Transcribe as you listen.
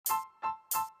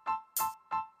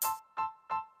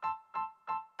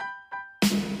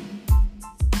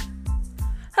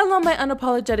Hello, my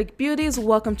unapologetic beauties.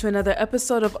 Welcome to another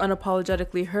episode of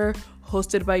Unapologetically Her,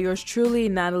 hosted by yours truly,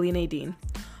 Natalie Nadine.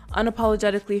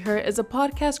 Unapologetically Her is a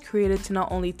podcast created to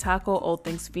not only tackle all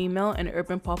things female and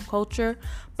urban pop culture,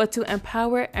 but to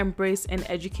empower, embrace, and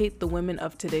educate the women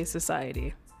of today's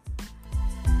society.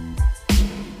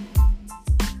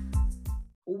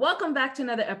 Welcome back to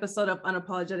another episode of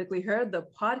Unapologetically Her, the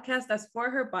podcast that's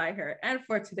for her, by her. And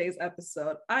for today's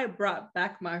episode, I brought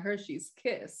back my Hershey's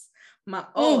Kiss, my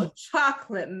old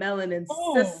chocolate melanin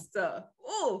sister.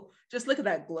 Oh, just look at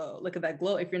that glow. Look at that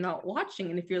glow. If you're not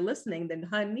watching and if you're listening, then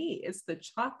honey, it's the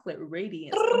chocolate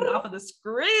radiance coming off of the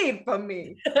screen for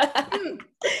me.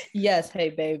 Yes, hey,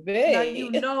 baby. Now,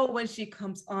 you know when she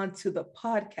comes onto the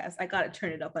podcast, I got to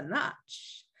turn it up a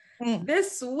notch.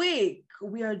 This week,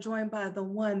 we are joined by the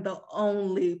one, the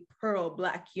only pearl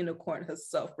black unicorn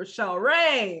herself, Rochelle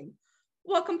Rain.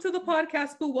 Welcome to the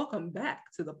podcast, boo. Welcome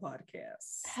back to the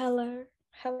podcast. Hello.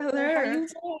 Hello. How you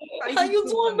doing? How you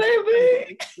doing,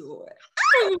 baby?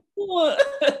 How you doing?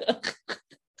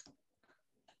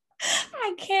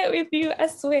 I can't with you. I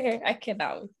swear, I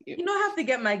cannot with you. You know, I have to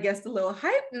get my guests a little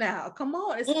hype now. Come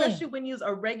on, especially when you're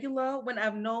a regular, when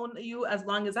I've known you as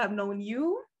long as I've known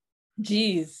you.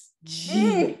 Jeez. It's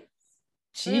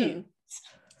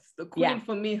the queen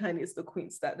for me, honey. It's the queen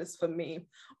status for me.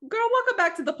 Girl, welcome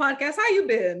back to the podcast. How you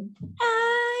been?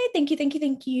 Hi, thank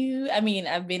you. I mean,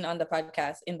 I've been on the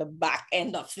podcast in the back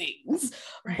end of things,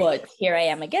 but here I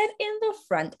am again in the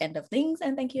front end of things.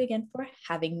 And thank you again for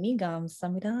having me,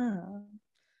 Samida.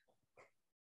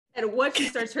 And once you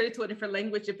start turning to a different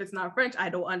language, if it's not French, I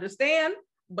don't understand.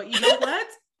 But you know what?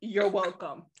 You're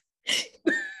welcome.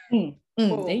 You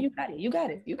got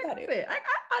it.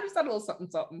 I just had a little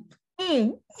something.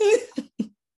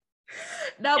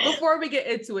 Now, before we get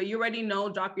into it, you already know,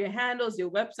 drop your handles, your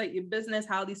website, your business,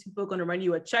 how these people are going to run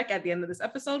you a check at the end of this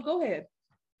episode. Go ahead.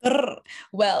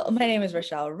 Well, my name is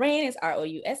Rochelle Rain. It's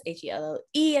Roushelle.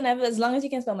 And as long as you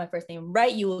can spell my first name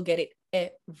right, you will get it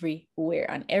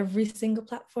everywhere on every single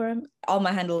platform. All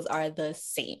my handles are the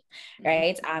same,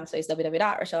 right? So it's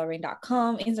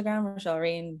www.RochelleRain.com, Instagram, Rochelle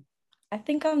Rain. I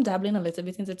think I'm dabbling a little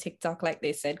bit into TikTok, like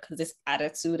they said, because this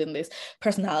attitude and this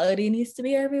personality needs to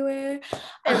be everywhere.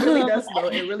 It really does, though.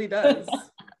 It really does.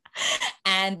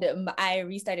 And I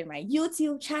restarted my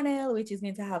YouTube channel, which is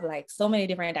going to have like so many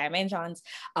different dimensions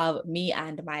of me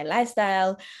and my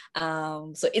lifestyle.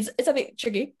 So it's a bit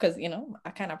tricky because, you know,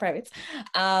 I'm kind of private.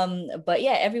 But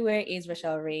yeah, everywhere is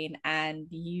Rochelle Rain, and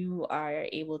you are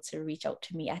able to reach out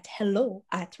to me at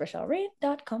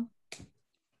hello@RochelleRain.com.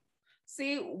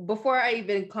 See, before I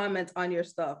even comment on your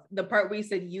stuff, the part where you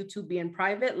said YouTube being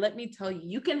private, let me tell you,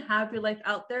 you can have your life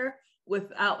out there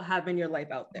without having your life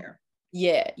out there.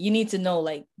 Yeah, you need to know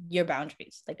like your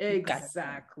boundaries. Like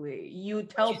exactly. You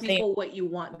tell people what you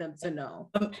want them to know.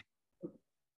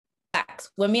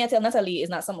 Facts. When me I tell Natalie, it's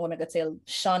not something I'm gonna tell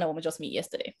Shauna when we just meet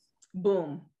yesterday.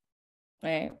 Boom.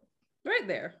 Right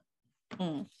there.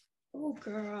 Oh,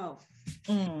 girl.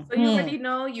 So you already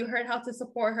know, you heard how to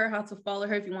support her, how to follow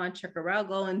her. If you want to check her out,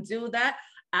 go and do that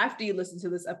after you listen to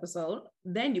this episode.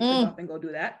 Then you can up and go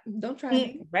do that. Don't try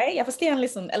me. Right? You have to stay and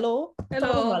listen. Hello.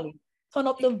 Turn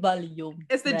up the volume.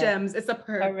 It's the gems. It's the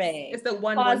perks. Correct. It's the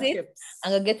one tips.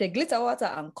 I'm going to get a glitter water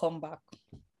and come back.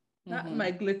 Not my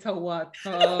glitter water.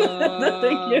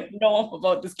 Nothing you know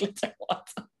about this glitter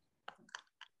water.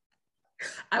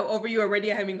 I'm over you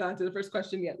already. I haven't gone to the first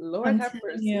question yet. Lord have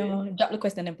mercy. Drop the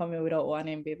question in for me without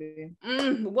warning, baby.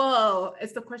 Well,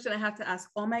 it's the question I have to ask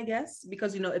all my guests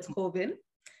because, you know, it's COVID.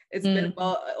 It's been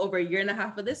about over a year and a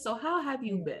half of this. So how have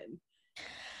you been?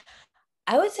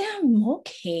 I would say I'm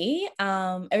okay.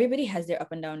 Everybody has their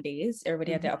up and down days.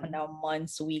 Everybody had their up and down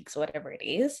months, weeks, whatever it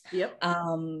is. Yep.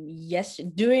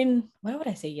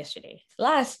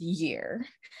 Last year,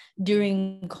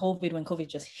 during COVID, when COVID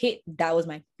just hit, that was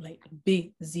my like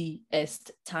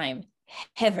busiest time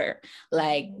ever.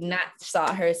 Like Nat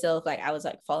saw herself, like I was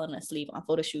like falling asleep on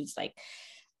photo shoots, like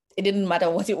it didn't matter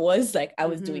what it was, like I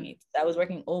was doing it. I was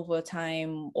working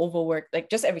overtime, overwork, like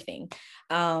just everything.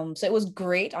 So it was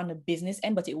great on the business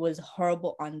end, but it was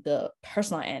horrible on the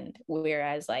personal end.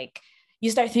 Whereas like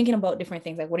you start thinking about different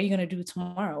things, like what are you going to do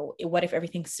tomorrow? What if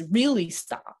everything really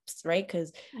stops, right?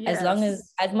 Because as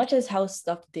much as how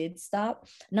stuff did stop,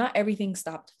 not everything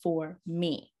stopped for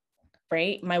me.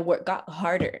 Right? My work got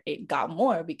harder. It got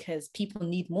more because people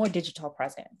need more digital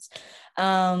presence.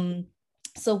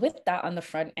 So with that on the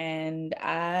front end,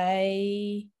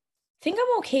 I think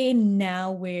I'm okay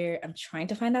now where I'm trying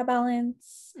to find that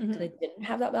balance because I didn't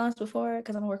have that balance before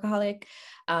because I'm a workaholic.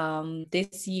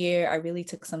 This year, I really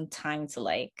took some time to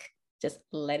like just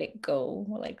let it go.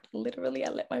 Like literally, I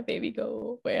let my baby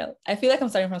go. Well, I feel like I'm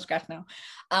starting from scratch now.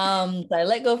 So I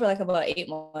let go for like about 8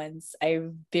 months. I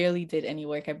barely did any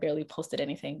work. I barely posted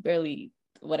anything, barely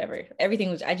whatever. Everything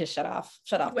was, I just shut off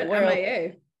the world.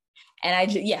 MIA. And I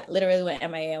just, yeah, literally went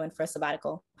MIA. I went for a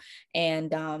sabbatical.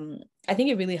 And I think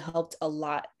it really helped a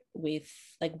lot with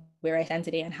like where I stand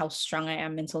today and how strong I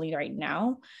am mentally right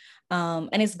now.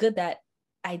 And it's good that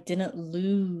I didn't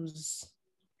lose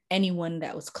anyone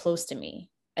that was close to me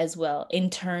as well in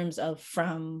terms of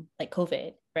from like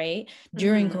COVID, right?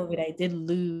 During COVID, I did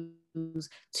lose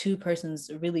two persons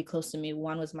really close to me.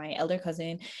 One was my elder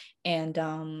cousin, and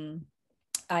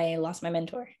I lost my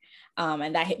mentor.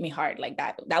 And that hit me hard. Like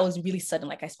that was really sudden.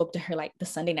 Like I spoke to her like the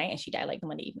Sunday night and she died like the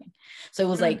Monday evening. So it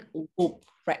was like, whoop,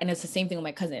 right. And it's the same thing with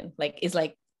my cousin. Like it's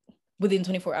like within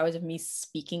 24 hours of me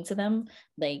speaking to them,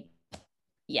 like,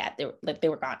 yeah, they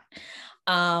were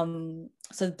gone.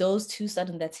 So those two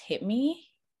sudden deaths hit me,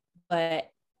 but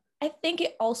I think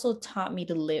it also taught me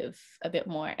to live a bit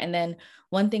more. And then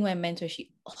one thing my mentor,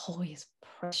 she always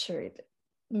pressured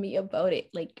me about it,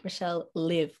 like, Rochelle,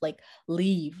 live, like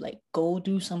leave, like go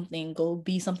do something, go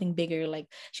be something bigger. Like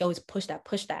she always push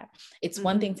that. It's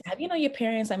one thing to have, your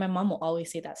parents, like my mom will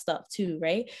always say that stuff too,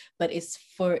 right? But it's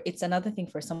another thing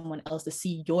for someone else to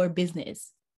see your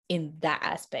business in that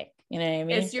aspect. You know what I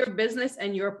mean? It's your business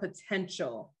and your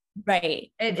potential.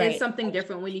 Right. It is something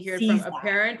different when you hear it from a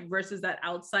parent versus that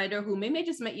outsider who may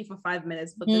just met you for 5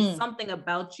 minutes, but there's something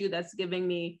about you that's giving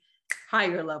me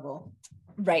higher level.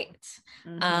 Right.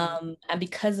 And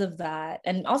because of that,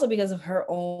 and also because of her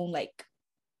own like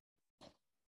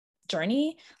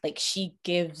journey, like she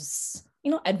gives,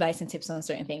 advice and tips on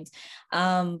certain things.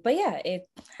 But yeah, it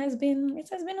has been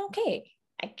okay.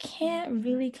 I can't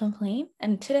really complain.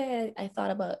 And today I thought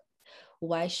about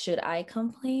why should I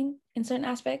complain in certain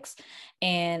aspects?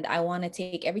 And I want to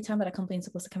take every time that a complaint is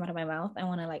supposed to come out of my mouth, I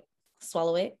want to like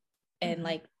swallow it and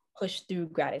like push through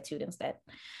gratitude instead.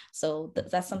 So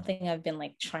that's something I've been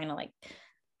like trying to like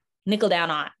nickel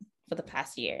down on for the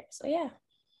past year. So yeah,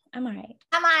 I'm all right.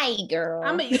 I'm all right, girl.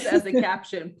 I'm gonna use it as a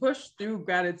caption. Push through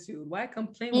gratitude. Why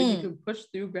complain when you can push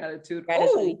through gratitude?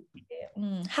 Oh,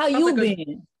 how you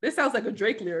been? This sounds like a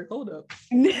Drake lyric. Hold up.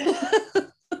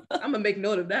 I'm gonna make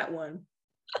note of that one.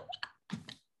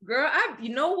 Girl, you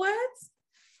know what?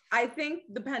 I think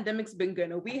the pandemic's been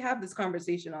good. We have this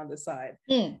conversation on the side,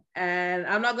 and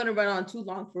I'm not gonna run on too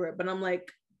long for it. But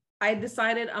I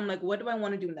decided, what do I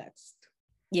want to do next?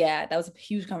 Yeah, that was a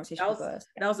huge conversation for us.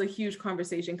 That was a huge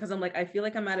conversation because I feel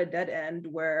like I'm at a dead end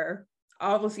where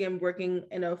obviously I'm working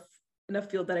in a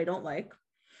field that I don't like.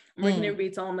 I'm working in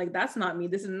retail. I'm like, that's not me.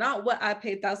 This is not what I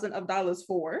paid thousands of dollars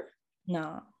for.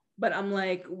 No. But I'm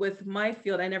like, with my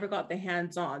field, I never got the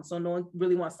hands-on. So no one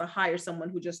really wants to hire someone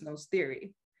who just knows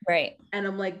theory. Right. And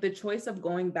I'm like, the choice of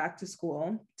going back to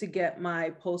school to get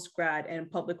my post-grad in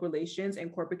public relations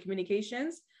and corporate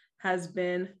communications has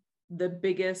been the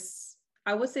biggest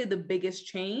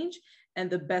change and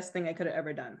the best thing I could have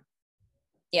ever done.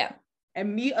 Yeah.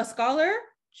 And me, a scholar,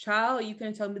 child, you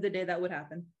couldn't tell me the day that would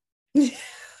happen.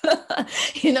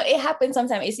 It happens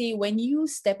sometimes. You see, when you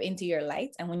step into your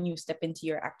light and when you step into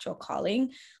your actual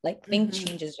calling, like things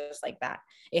changes just like that.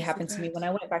 It happened to me when I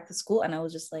went back to school, and I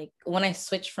was just like, when I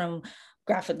switched from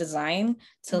graphic design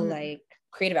to like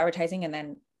creative advertising and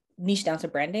then niche down to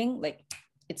branding, like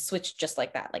it switched just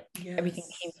like that. Like everything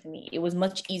came to me. It was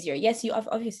much easier. Yes, you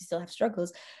obviously still have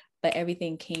struggles, but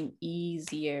everything came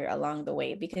easier along the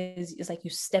way because it's like you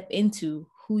step into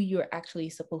who you're actually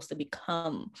supposed to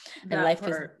become. And life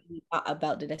is not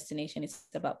about the destination. It's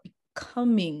about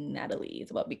becoming Natalie.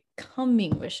 It's about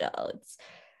becoming Rochelle. It's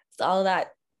all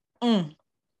that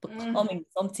becoming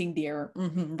something there.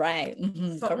 Right.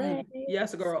 Correct.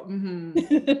 Yes, girl.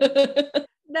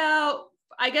 Now,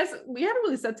 I guess we haven't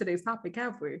really said today's topic,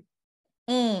 have we?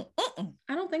 I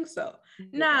don't think so.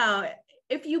 Now,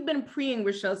 if you've been preing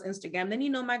Rochelle's Instagram,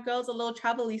 then my girl's a little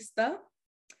travelista.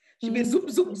 She be zoop,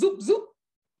 zoop, zoop, zoop.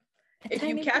 If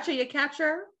you catch her, you catch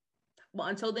her. Well,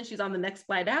 until then, she's on the next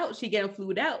flight out. She getting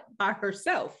flued out by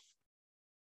herself.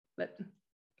 But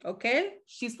okay,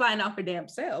 she's flying out her damn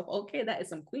self. Okay, that is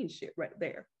some queen shit right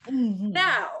there.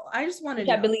 Now, I just want to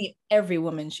know. I believe every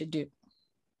woman should do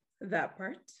that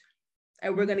part.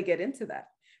 And we're going to get into that.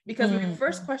 Because my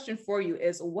first question for you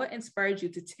is, what inspired you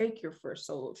to take your first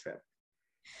solo trip?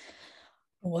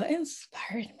 What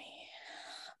inspired me?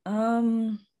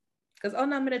 Because I'm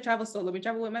going to travel solo. Let me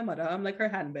travel with my mother. I'm like her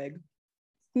handbag.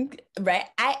 Right.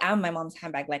 I am my mom's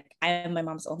handbag. Like I am my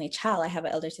mom's only child. I have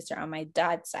an elder sister on my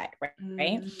dad's side.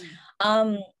 Right.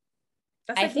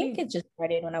 I think it just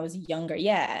started when I was younger.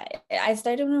 Yeah. I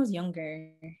started when I was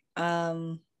younger.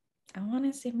 I want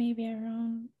to say maybe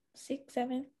around 6,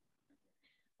 7.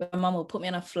 But my mom would put me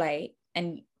on a flight,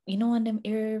 and you know, on them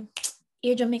Air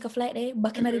Jamaica flight there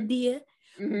back in the day,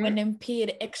 when them pay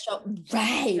the extra,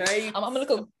 right? I'm gonna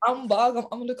look at handbag, I'm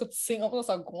gonna look at sing, I'm gonna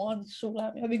say, go on, show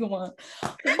like me, big man.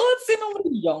 But see, I'm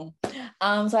really young.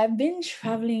 So I've been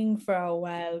traveling for a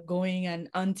while, going and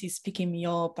aunties picking me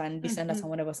up and this and that and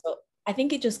whatever. So I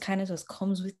think it just kind of just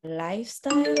comes with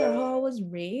lifestyle or how I was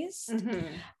raised.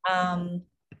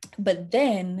 But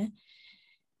then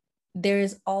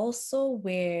there's also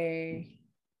where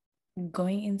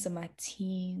going into my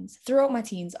teens, throughout my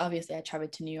teens, obviously I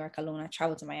traveled to New York alone, I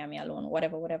traveled to Miami alone,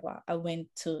 whatever. I went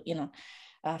to,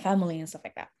 family and stuff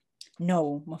like that.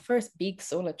 No, my first big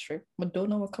solo trip, but don't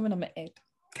know what coming on my head.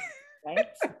 Right?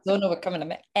 Don't know what coming on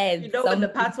my head. You know, when the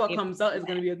patois comes out, it's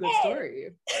going to be a good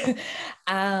story.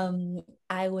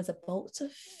 I was about to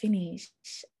finish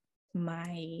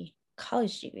my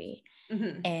college degree,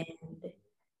 and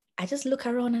I just look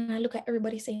around and I look at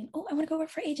everybody saying, oh, I want to go work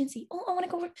for agency. Oh, I want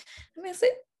to go work. I mean, I say,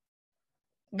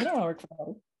 you don't want to work for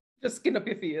nobody. Just skin up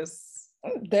your face.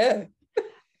 There.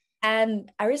 And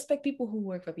I respect people who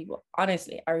work for people.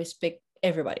 Honestly, I respect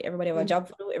everybody. Everybody have a job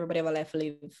to do. Everybody have a life to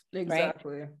live.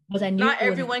 Exactly. Right? Because I knew not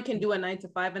everyone can do a 9 to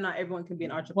 5, and not everyone can be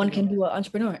an entrepreneur. One can do an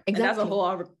entrepreneur. Exactly. And that's a whole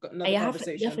other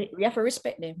conversation. You have to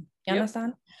respect them. You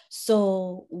understand?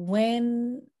 So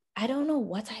when I don't know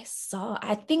what I saw.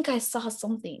 I think I saw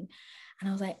something. And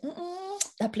I was like,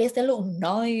 that place, that look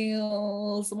nice.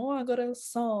 Oh, I got a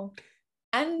song.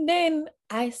 And then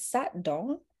I sat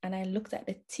down and I looked at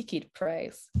the ticket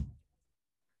price.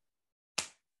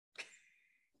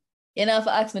 You know, if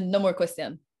I ask me no more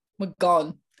question, we're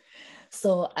gone.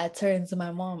 So I turned to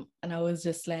my mom and I was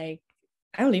just like,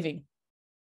 I'm leaving.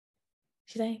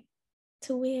 She's like,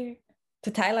 to where?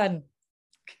 To Thailand.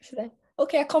 She's like,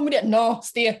 okay, I come with it. No,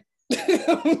 stay.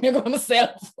 You're going to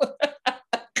myself.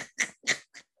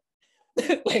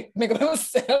 Like, make up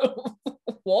myself.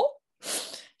 What?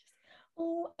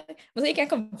 Oh, I was like, you can't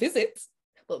come visit.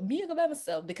 But me, I go by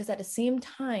myself because at the same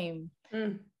time,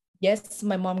 yes,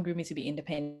 my mom grew me to be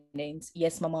independent.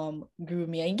 Yes, my mom grew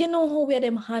me. And you know how we had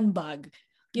them handbag.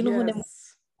 You know how them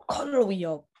color we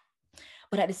up.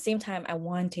 But at the same time, I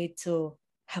wanted to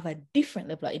have a different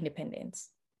level of independence.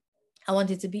 I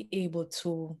wanted to be able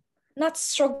to not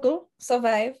struggle,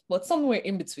 survive, but somewhere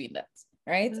in between that,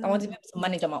 right? I wanted to be able to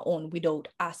manage on my own without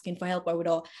asking for help or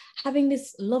without having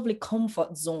this lovely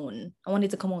comfort zone. I wanted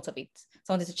to come out of it.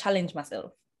 So I wanted to challenge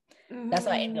myself. That's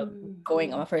why I ended up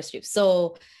going on my first trip.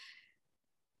 So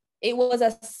it was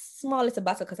a small little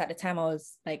battle because at the time I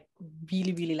was like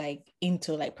really, really like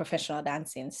into like professional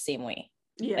dancing same way.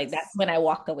 Yes. Like that's when I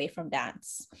walked away from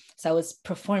dance. So I was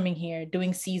performing here,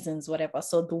 doing seasons, whatever.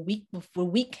 So the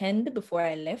weekend before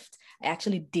I left, I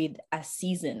actually did a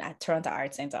season at Toronto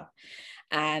Arts Center.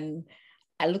 And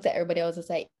I looked at everybody, I was just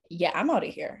like, yeah, I'm out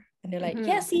of here. And they're like,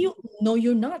 yeah, see you. No,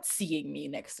 you're not seeing me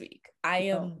next week. I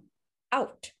am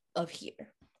out of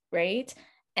here. Right.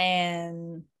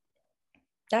 And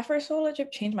that first solo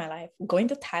trip changed my life. Going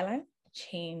to Thailand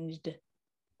changed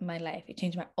my life. It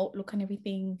changed my outlook on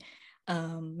everything.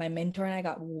 My mentor and I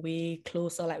got way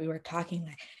closer. Like we were talking,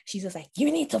 like she's just like, you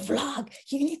need to vlog.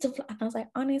 And I was like,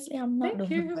 honestly, I'm not the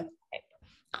vlogger type.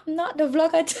 I'm not the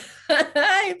vlogger type.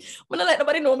 I'm gonna let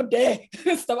nobody know I'm there.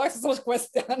 Stop asking so much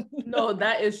questions. No,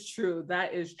 that is true.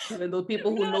 And those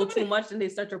people who know too much and they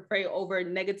start to pray over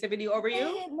negativity over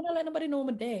you. I'm gonna let nobody know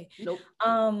I'm there. Nope.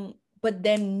 But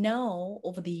then now,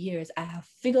 over the years, I have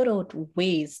figured out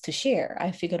ways to share.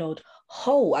 I figured out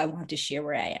how I want to share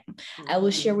where I am. I will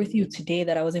share with you today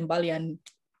that I was in Bali and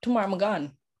tomorrow I'm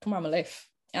gone. Tomorrow I'm left.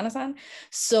 You understand?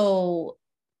 So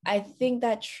I think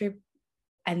that trip,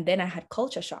 and then I had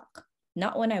culture shock.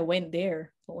 Not when I went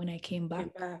there, but when I came back.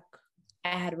 I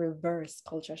had reverse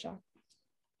culture shock.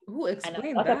 Who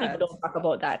explained that? A lot of people don't talk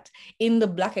about that. In the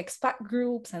Black expat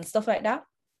groups and stuff like that,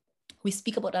 we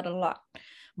speak about that a lot.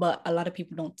 But a lot of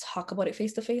people don't talk about it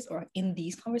face to face or in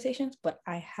these conversations. But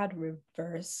I had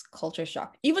reverse culture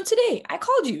shock. Even today, I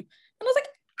called you and I was like,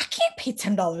 I can't pay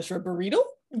 $10 for a burrito.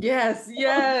 Yes.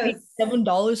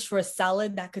 $7 for a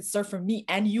salad that could serve for me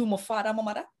and you, my father, my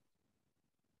mother.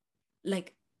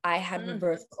 Like I had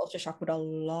reverse culture shock with a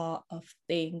lot of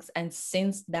things. And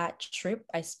since that trip,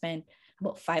 I spent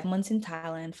about 5 months in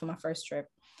Thailand for my first trip.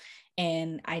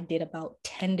 And I did about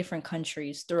 10 different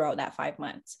countries throughout that 5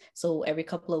 months. So every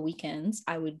couple of weekends,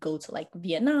 I would go to like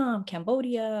Vietnam,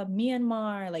 Cambodia,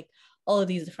 Myanmar, like all of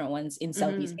these different ones in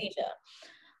Southeast Asia.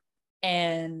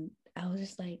 And I was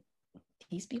just like,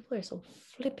 these people are so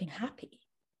flipping happy.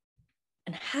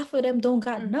 And half of them don't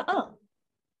got nothing,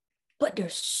 but they're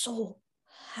so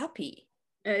happy.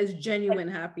 And it's genuine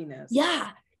happiness.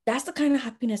 Yeah, that's the kind of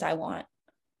happiness I want.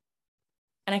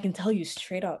 And I can tell you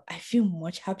straight up, I feel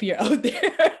much happier out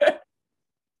there.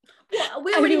 Well,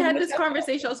 we already had this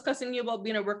conversation. I was cussing you about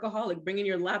being a workaholic, bringing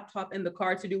your laptop in the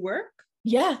car to do work.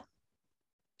 Yeah.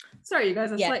 Sorry, you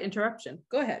guys, a slight interruption.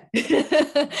 Go ahead.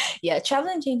 Yeah,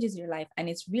 traveling changes your life. And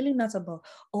it's really not about,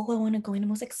 oh, I want to go in the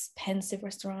most expensive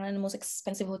restaurant and the most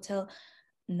expensive hotel.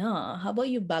 No, how about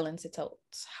you balance it out?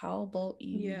 How about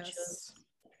you just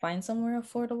find somewhere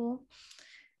affordable?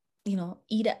 You know,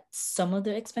 eat at some of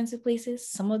the expensive places,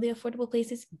 some of the affordable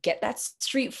places, get that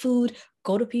street food,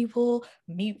 go to people,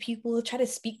 meet people, try to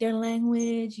speak their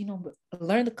language, you know,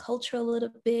 learn the culture a little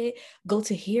bit, go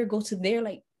to here, go to there,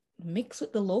 like mix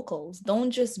with the locals. Don't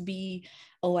just be,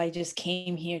 oh, I just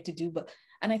came here to do, but,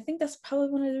 and I think that's probably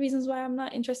one of the reasons why I'm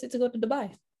not interested to go to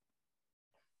Dubai.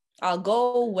 I'll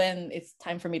go when it's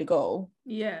time for me to go.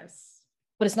 Yes.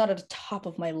 But it's not at the top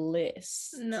of my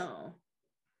list. No.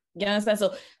 You understand?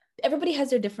 So everybody has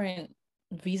their different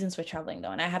reasons for traveling though,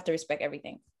 and I have to respect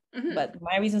everything. Mm-hmm. But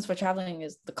my reasons for traveling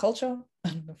is the culture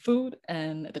and the food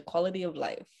and the quality of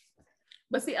life.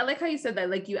 But see, I like how you said that,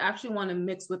 like you actually want to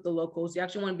mix with the locals. You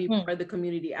actually want to be part of the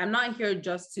community. I'm not here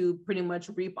just to pretty much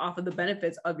reap off of the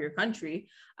benefits of your country.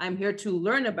 I'm here to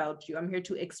learn about you. I'm here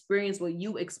to experience what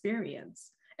you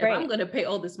experience. If I'm going to pay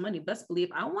all this money, best believe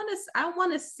I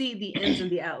want to see the ins and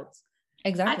the outs.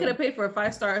 Exactly. I could have paid for a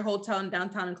 5-star hotel in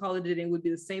downtown and call it a day. It would be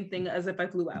the same thing as if I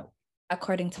flew out.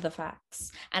 According to the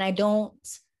facts. And I don't,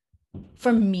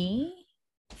 for me,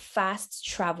 fast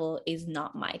travel is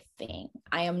not my thing.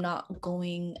 I am not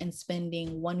going and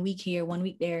spending 1 week here, 1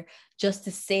 week there, just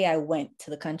to say I went to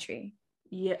the country.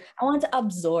 Yeah. I want to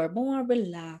absorb, more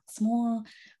relax, more.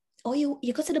 Oh, you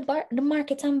go to the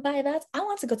market and buy that. I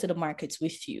want to go to the markets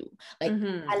with you. Like,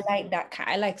 I like that kind.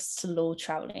 I like slow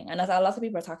traveling. And as a lot of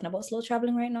people are talking about slow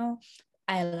traveling right now,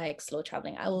 I like slow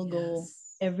traveling. I will go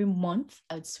every month.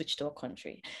 I would switch to a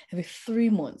country. Every 3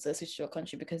 months, I switch to a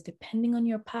country, because depending on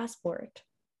your passport,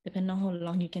 depending on how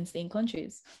long you can stay in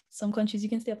countries, some countries you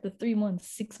can stay up to 3 months,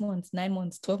 6 months, 9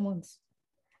 months, 12 months.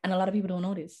 And a lot of people don't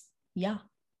know this. Yeah.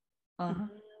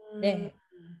 Yeah.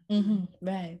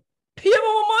 Right. Pay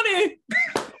more money.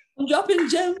 I'm dropping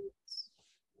gems.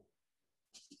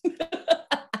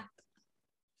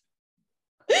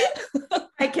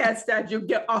 I can't stand you.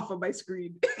 Get off of my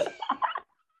screen.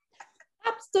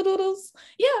 Absolutely.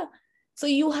 Yeah. So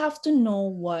you have to know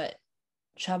what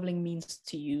traveling means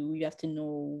to you. You have to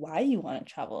know why you want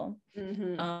to travel,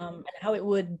 and how it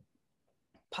would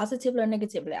positively or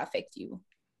negatively affect you.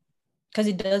 Because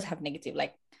it does have negative.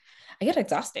 Like, I get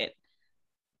exhausted,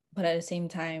 but at the same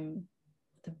time,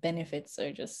 the benefits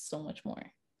are just so much more.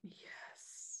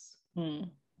 Yes.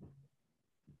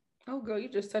 Oh, girl, you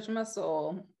just touched my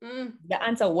soul. The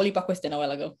answer Wally back question a while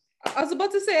ago. I was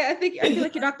about to say, I feel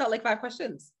like you knocked out like 5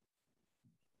 questions.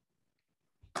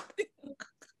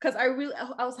 Because I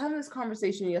was having this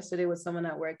conversation yesterday with someone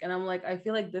at work, and I'm like, I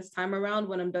feel like this time around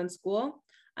when I'm done school,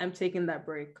 I'm taking that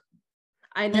break.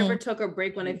 I never took a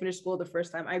break when I finished school the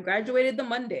first time. I graduated the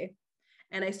Monday,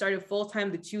 and I started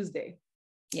full-time the Tuesday.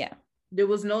 Yeah. There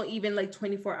was no even like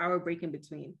 24-hour break in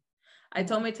between. I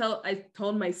told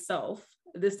myself,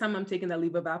 this time I'm taking that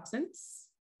leave of absence.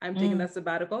 I'm taking that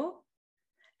sabbatical.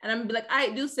 And I'm like,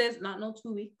 I do says not no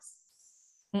 2 weeks.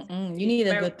 You need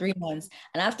a good 3 months.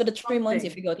 And after the 3 months, you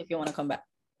figure out if you want to come back.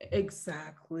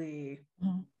 Exactly.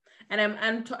 And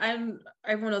I'm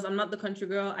everyone knows I'm not the country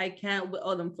girl. I can't with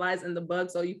all them flies and the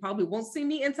bugs. So you probably won't see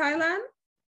me in Thailand.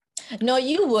 No,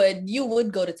 you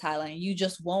would go to Thailand. You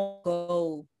just won't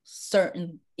go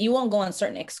you won't go on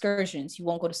certain excursions. You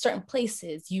won't go to certain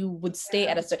places. You would stay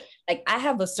at a certain, like, I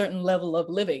have a certain level of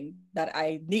living that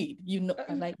I need, you know,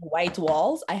 like white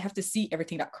walls. I have to see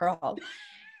everything that crawl.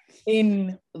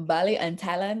 In Bali and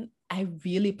Thailand, I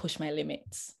really push my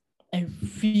limits. I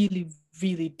really,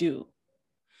 really do.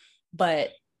 But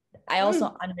I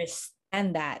also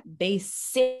understand that their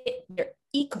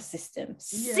ecosystem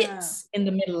sits in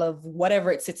the middle of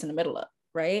whatever it sits in the middle of,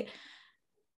 right?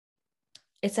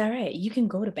 It's all right. You can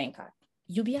go to Bangkok.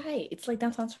 You'll be all right. It's like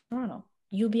downtown Toronto.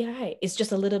 You'll be all right. It's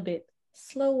just a little bit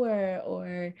slower,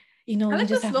 or, you know, I like you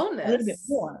just the have slowness. a little bit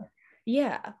more.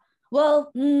 Yeah.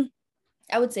 Well,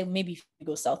 I would say maybe if you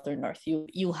go south or north,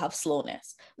 you'll have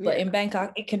slowness. But in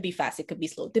Bangkok, it can be fast. It could be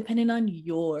slow, depending on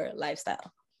your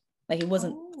lifestyle. Like, it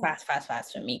wasn't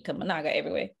fast for me. Because I got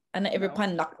everywhere. And every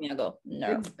pan knocked me, I go,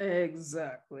 no.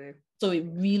 Exactly. So it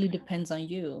really depends on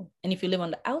you. And if you live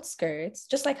on the outskirts,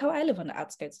 just like how I live on the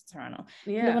outskirts of Toronto,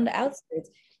 you live on the outskirts,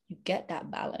 you get that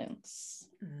balance.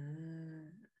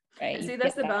 right? And see, You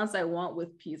that's get the that. balance I want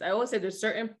with peace. I always say there's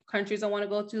certain countries I want to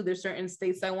go to, there's certain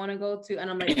states I want to go to, and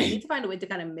I'm like, I need to find a way to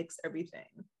kind of mix everything.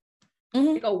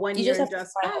 Like a 1 You year just have and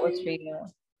just to find what works for you.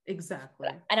 exactly.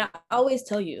 And I always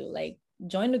tell you, like,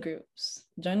 join the groups,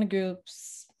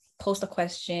 post a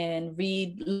question,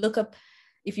 read, look up.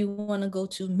 If you want to go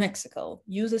to Mexico,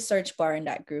 use a search bar in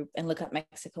that group and look at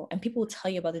Mexico, and people will tell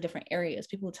you about the different areas.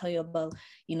 People will tell you about,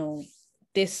 you know,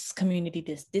 this community,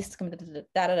 this community,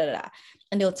 da, da, da, da, da.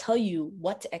 And they'll tell you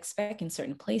what to expect in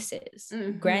certain places.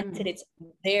 Granted, it's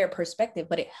their perspective,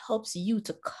 but it helps you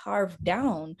to carve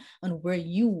down on where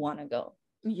you want to go.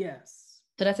 Yes.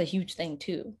 So that's a huge thing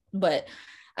too. But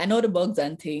I know the bugs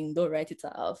and thing. Don't write it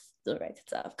off.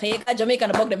 Kaya Jamaica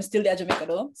and the bug them still there, Jamaica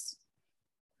though.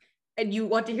 And you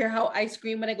want to hear how I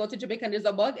scream when I go to Jamaica and there's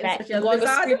a bug, Right. especially a I'm lizard?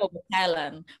 scream over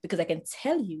Thailand because I can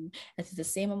tell you that it's the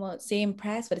same amount, same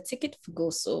price for the ticket for go.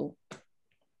 So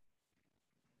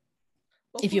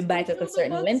if you buy it at a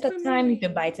certain length of time, if you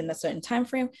buy it in a certain time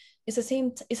frame, it's the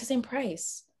same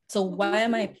price. So why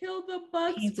am I kill the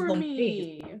bugs for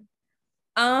me?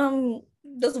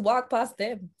 Just walk past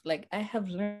them. Like I have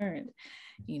learned,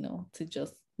 you know, to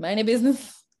just mind your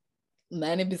business.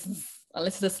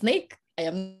 Unless it's a snake, I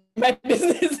am my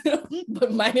business,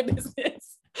 but mind your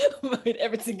business. With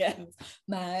everything else,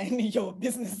 mind your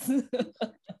business.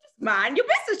 Mind your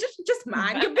business. Just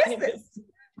mind your business.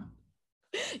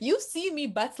 You see me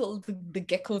battle the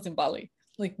geckos in Bali.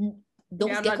 Like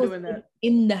those I'm geckos not doing that.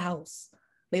 In the house.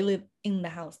 They live in the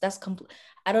house. That's complete.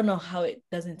 I don't know how it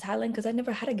does in Thailand because I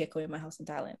never had a gecko in my house in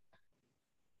Thailand.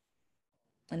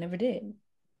 I never did.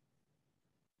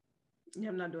 Yeah,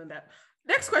 I'm not doing that.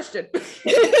 Next question.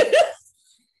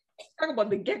 Talk about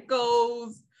the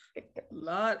geckos.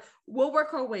 Lot. We'll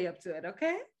work our way up to it,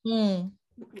 okay?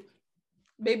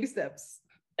 Baby steps.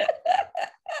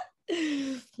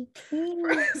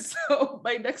 So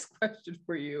my next question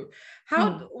for you,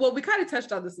 well, we kind of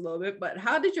touched on this a little bit, but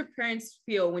how did your parents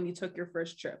feel when you took your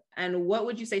first trip? And what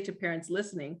would you say to parents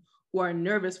listening who are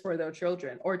nervous for their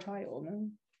children or child?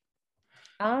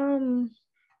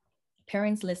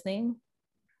 Parents listening,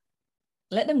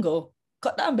 let them go.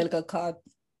 Cut the umbilical cord.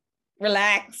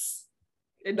 Relax.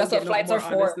 That's what flights are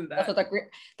for. That's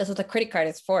what a credit card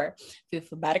is for.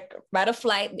 If a bad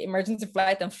flight, the emergency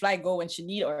flight, and fly go when she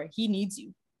need or he needs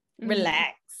you.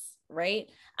 Relax, right?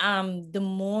 The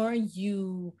more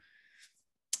you,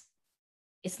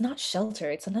 it's not shelter,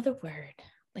 it's another word.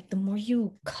 Like the more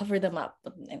you cover them up,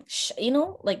 and you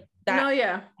know, like that. No,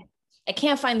 yeah. I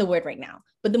can't find the word right now,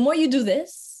 but the more you do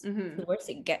this, the worse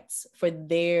it gets for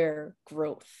their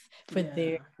growth, for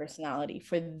their personality,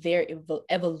 for their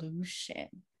evolution,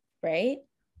 right?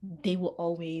 They will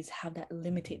always have that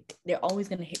limited, they're always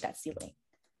going to hit that ceiling.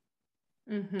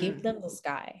 Give them the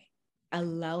sky,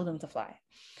 allow them to fly.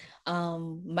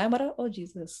 My mother, oh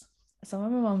Jesus. So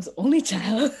I'm my mom's only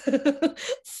child.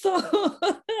 So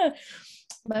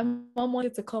my mom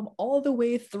wanted to come all the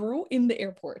way through in the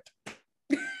airport.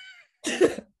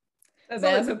 That's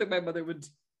always something my mother would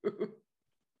do.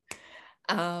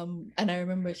 And I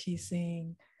remember she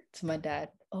saying to my dad,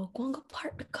 "Oh, go and go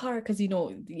park the car, because you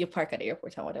know you park at the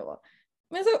airport and whatever."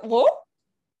 And I said, "What?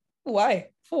 Why?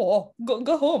 For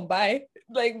go home, bye."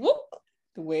 Like what?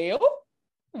 Well,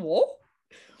 what?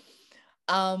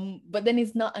 But then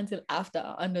it's not until after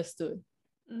I understood.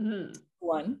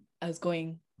 One, I was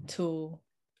going to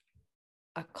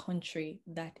a country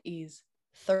that is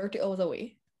 30 hours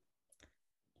away.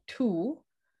 Two,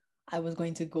 I was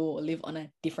going to go live on a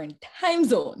different time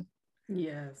zone.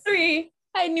 Yes. Three,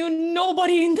 I knew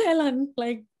nobody in Thailand.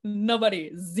 Like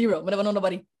nobody, zero. I never know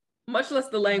nobody. Much less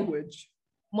the language.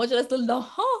 Much less the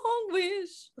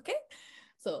language. Okay.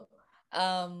 So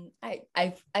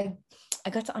I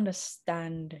got to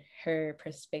understand her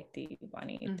perspective on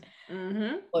it.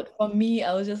 But for me,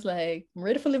 I was just like, I'm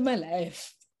ready to live my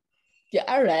life. Yeah,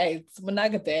 all right. I'm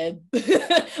not dead.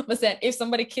 But saying if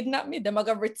somebody kidnapped me, then I'm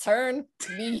gonna return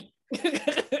to me.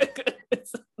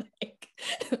 It's like,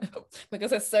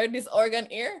 because I served this organ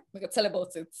here, I can tell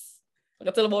about it. I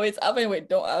can tell about it. Have anyway,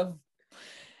 don't have.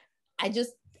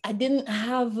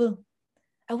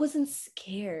 I wasn't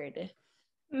scared.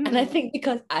 And I think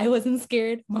because I wasn't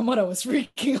scared, my mother was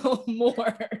freaking out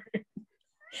more.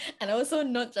 And I was so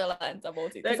nonchalant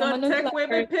about it. They're gonna take away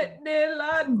my pitney,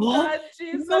 Lord God,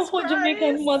 Jesus you know who Christ.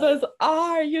 Jamaican mothers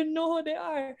are. You know who they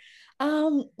are.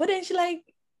 But then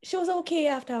she was okay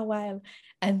after a while.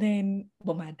 And then,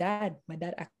 but my dad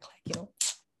act like, you know,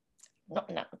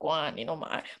 not go on, you know,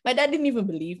 my dad didn't even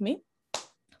believe me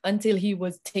until he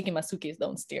was taking my suitcase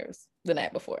downstairs the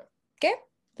night before. Okay?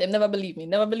 They never believed me.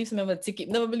 Never believed me on the ticket.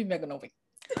 Never believed me I'm gonna win.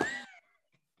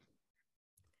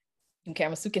 You carry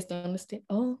my suitcase down the state.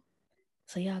 Oh,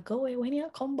 so yeah, go away when you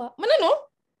come back. I don't know,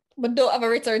 but don't have a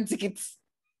return tickets.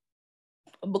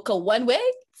 Book a one way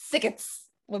tickets.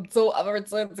 But don't have a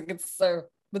return tickets, sir.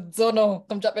 But don't know.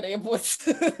 Come drop it at your airport.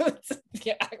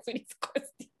 You ask me these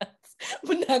questions.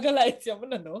 I'm not gonna lie to you, I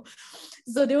don't know.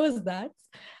 So there was that.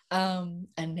 And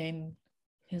then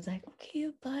he was like,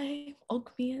 okay, bye.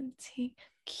 Ugly auntie,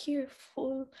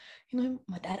 careful. You know,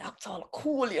 my dad acts all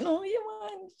cool, you know. Yeah,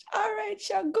 man. All right,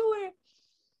 shall go away.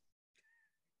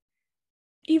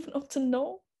 Even up to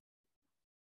now,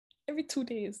 every 2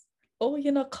 days. Oh,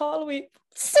 you know, call me.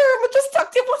 Sir, I just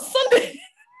talked to you about Sunday.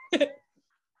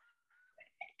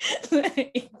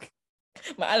 Like,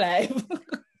 my alive.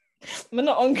 I'm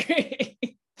not hungry.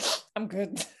 I'm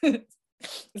good.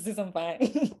 This is I'm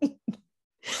fine.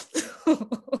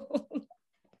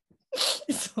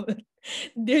 So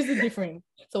there's a difference.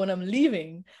 So when I'm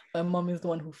leaving, my mom is the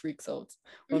one who freaks out.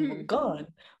 When I'm gone,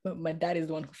 my dad is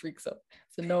the one who freaks out.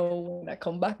 So now when I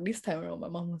come back this time around, my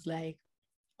mom was like,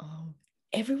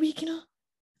 every week, you know,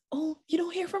 oh, you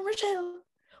don't hear from Rochelle.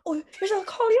 Oh, Rochelle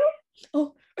call you?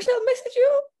 Oh, Rochelle message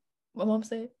you? My mom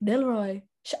said, Delroy,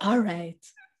 all right.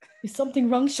 If something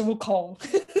wrong, she will call.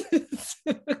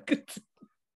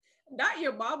 Not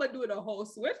your mama doing a whole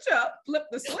switch up, flip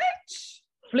the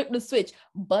switch.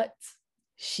 But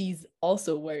she's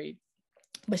also worried,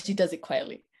 but she does it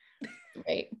quietly,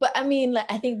 right? But I mean,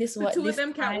 like, I think this is what two of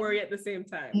them can't worry at the same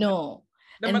time. No,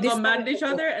 they're gonna go mad at each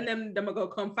other, and then they're gonna go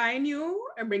confine you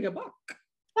and bring a book.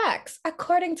 Facts,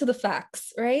 according to the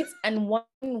facts, right? And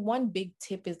one big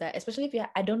tip is that, especially if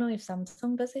I don't know if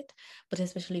Samsung does it, but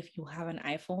especially if you have an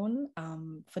iPhone,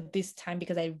 for this time,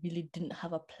 because I really didn't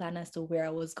have a plan as to where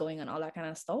I was going and all that kind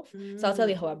of stuff. So I'll tell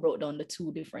you how I broke down the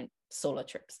 2 different solo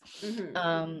trips.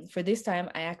 For this time,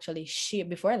 I actually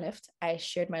before I left, I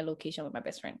shared my location with my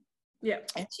best friend. Yeah.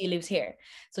 And she lives here.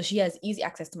 So she has easy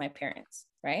access to my parents,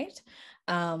 right?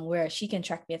 Where she can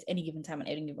track me at any given time and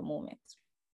any given moment.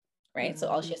 Right. So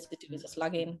all she has to do is just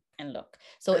log in and look.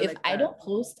 So if I don't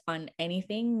post on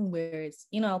anything where it's,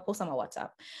 you know, I'll post on my WhatsApp.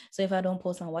 So if I don't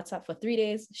post on WhatsApp for 3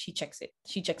 days, she checks it.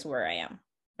 She checks where I am.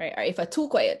 Right. Or if I'm too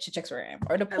quiet, she checks where I am.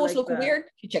 Or the post look weird,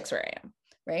 she checks where I am.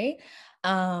 Right.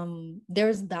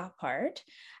 There's that part.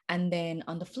 And then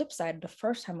on the flip side, the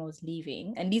first time I was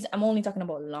leaving, and these, I'm only talking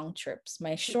about long trips.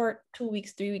 My short 2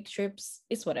 weeks, 3 week trips,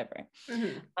 it's whatever.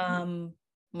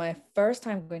 My first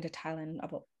time going to Thailand,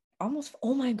 about almost,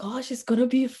 oh my gosh, it's gonna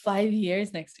be 5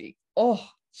 years next week. Oh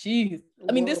geez.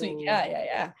 I mean, this week.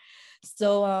 Yeah.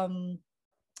 So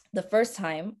the first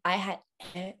time I had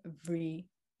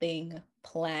everything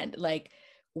planned. Like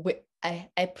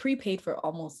I prepaid for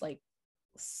almost like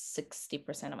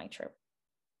 60% of my trip.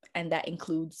 And that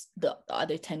includes the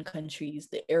other 10 countries,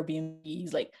 the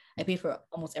Airbnbs. Like I paid for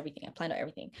almost everything. I planned out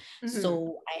everything.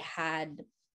 So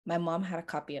my mom had a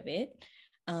copy of it.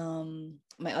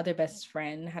 My other best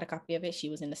friend had a copy of it. She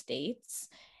was in the States.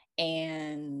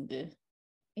 And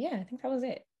yeah, I think that was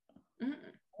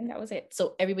it.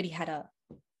 So everybody had a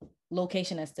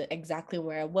location as to exactly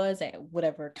where I was at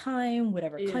whatever time,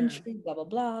 whatever country, blah, blah,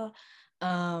 blah.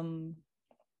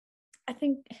 I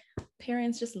think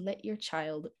parents, just let your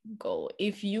child go.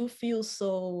 If you feel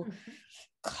so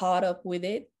caught up with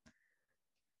it,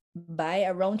 buy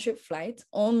a round trip flight,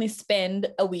 only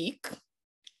spend a week,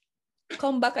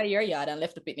 come back at your yard and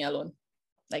left the pitney alone.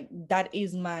 Like that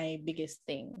is my biggest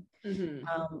thing. And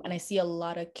I see a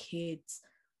lot of kids,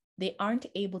 they aren't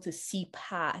able to see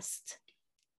past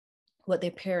what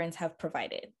their parents have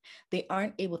provided. They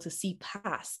aren't able to see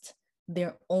past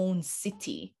their own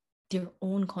city, their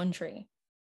own country.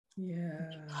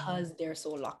 Because they're so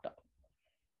locked up.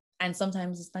 And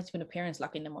sometimes it's not even the parents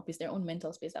locking them up, it's their own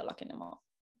mental space that locking them up.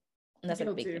 And that's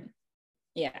a big thing.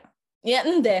 Yeah,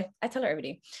 I tell her every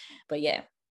day. But yeah.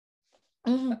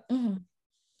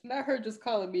 Not her just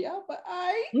calling me out, but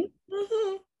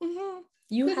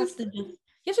you have to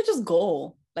just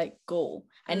go. Like go.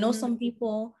 I know some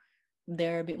people,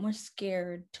 they're a bit more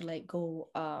scared to like go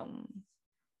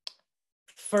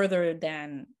further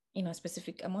than, you know, a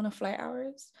specific amount of flight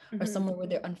hours or somewhere where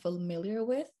they're unfamiliar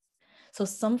with. So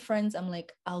some friends, I'm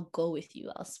like, I'll go with you.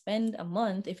 I'll spend a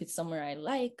month. If it's somewhere I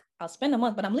like, I'll spend a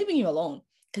month, but I'm leaving you alone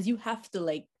because you have to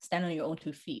like stand on your own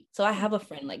 2 feet. So I have a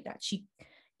friend like that. She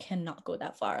cannot go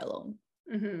that far alone.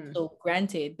 So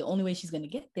granted, the only way she's going to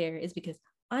get there is because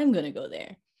I'm going to go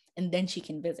there and then she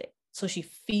can visit. So she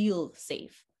feels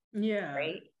safe. Yeah.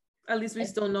 Right. At least we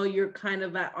still know you're kind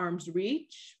of at arm's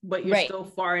reach, but you're still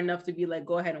far enough to be like,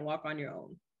 go ahead and walk on your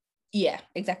own. Yeah,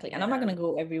 exactly. And I'm not going to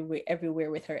go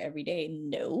everywhere with her every day.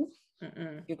 No,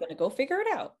 you're going to go figure it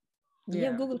out. You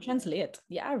have Google Translate.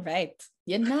 Yeah, right.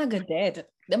 You're not good dead.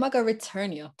 They're not gonna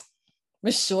return you.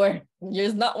 For sure.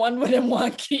 There's not one with them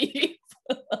want keep.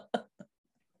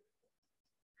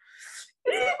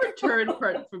 It's the return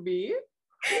part for me.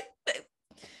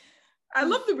 I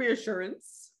love the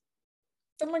reassurance.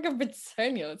 I'm not gonna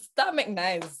return you. Stop making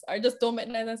nice. Or just don't make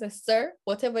nice and say, sir,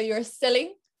 whatever you're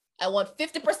selling, I want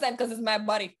 50% because it's my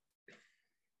body.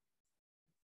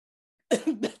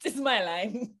 That is my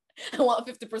line. I want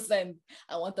 50%.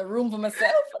 I want the room for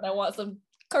myself and I want some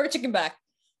curry chicken back.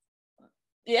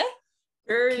 Yeah.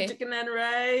 Curry chicken and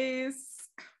rice.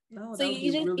 No, so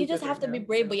you just have to be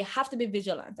brave, but you have to be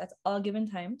vigilant at all given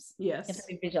times. Yes. You have to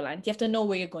be vigilant. You have to know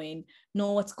where you're going,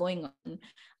 know what's going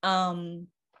on.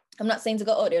 I'm not saying to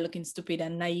go out there looking stupid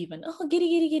and naive and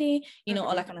giddy, you know,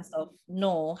 all that kind of stuff.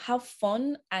 No, have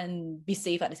fun and be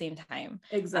safe at the same time.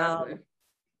 Exactly.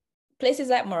 Places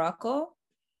like Morocco,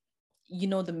 you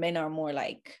know, the men are more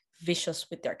like vicious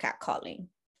with their catcalling.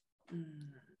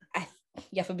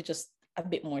 You have to be just a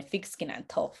bit more thick skin and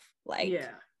tough. Like,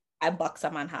 yeah. I box a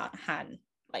man's hand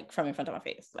like from in front of my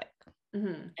face, like,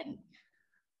 and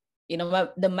you know,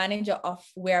 the manager of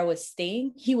where I was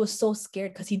staying, he was so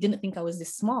scared because he didn't think I was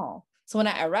this small. So when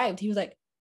I arrived, he was like,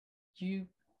 "You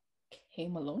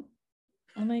came alone?"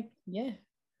 I'm like, "Yeah."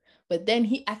 But then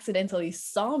he accidentally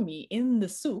saw me in the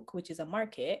souk, which is a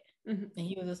market, and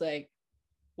he was just like,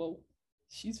 "Whoa,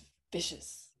 she's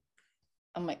vicious."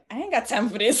 I'm like, I ain't got time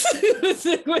for this. I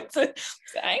ain't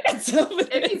got time for this.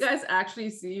 If you guys actually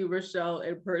see Rochelle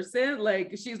in person,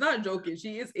 like, she's not joking.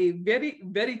 She is a very,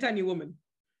 very tiny woman.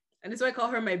 And that's why I call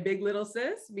her my big little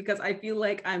sis, because I feel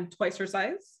like I'm twice her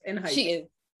size in height.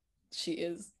 She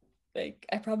is. Like,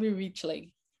 I probably reach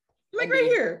like right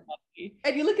here.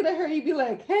 And you looking at her, you'd be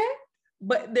like, huh?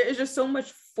 But there is just so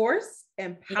much force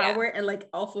and power and like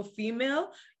alpha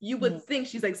female. You would think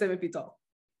she's like 7 feet tall.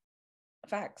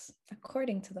 Facts,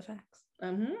 according to the facts.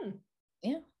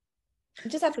 Yeah, you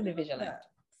just have to be vigilant.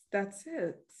 That's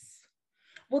it.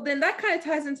 Well, then that kind of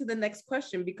ties into the next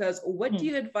question, because what do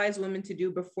you advise women to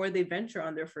do before they venture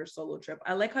on their first solo trip?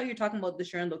 I like how you're talking about the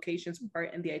sharing locations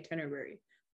part and the itinerary.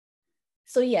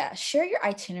 So yeah, share your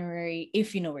itinerary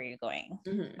if you know where you're going,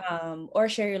 or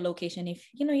share your location if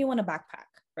you know you want to backpack,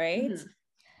 right?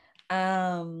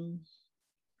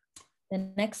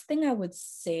 The next thing I would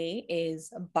say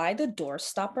is buy the door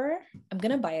stopper. I'm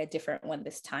going to buy a different one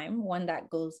this time, one that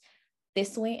goes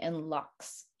this way and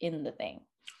locks in the thing.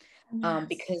 Yes.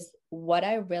 Because what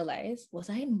I realized, was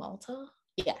I in Malta?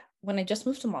 Yeah, when I just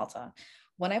moved to Malta,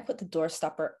 when I put the door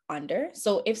stopper under,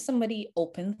 so if somebody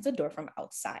opens the door from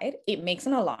outside, it makes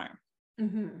an alarm.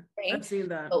 Right? I've seen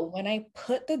that. But when I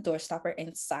put the door stopper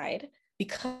inside,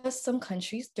 because some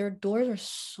countries, their doors are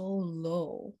so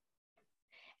low,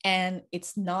 and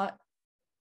it's not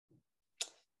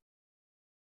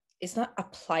a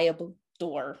pliable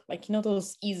door, like, you know,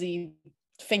 those easy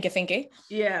finky.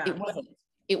 Yeah,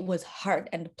 it was hard,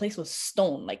 and the place was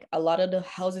stone. Like, a lot of the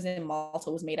houses in Malta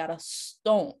was made out of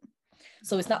stone,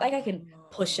 so it's not like I can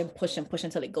push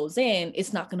until it goes in.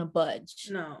 It's not gonna budge.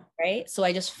 No. Right. So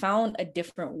I just found a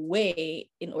different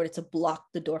way in order to block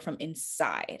the door from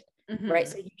inside. Right.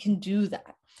 So you can do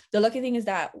that. The lucky thing is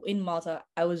that in Malta,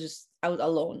 I was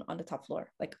alone on the top floor,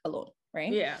 like alone.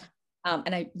 Right. Yeah.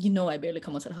 And I barely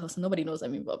come out of the house, and nobody knows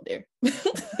I'm even up there.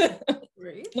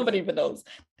 Right. Nobody even knows.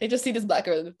 They just see this black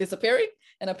girl disappearing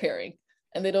and appearing,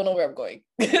 and they don't know where I'm going.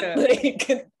 Yeah.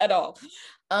 Like, at all.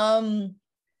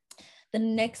 The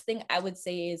next thing I would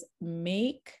say is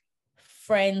make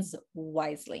friends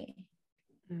wisely.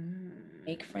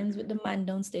 Make friends with the man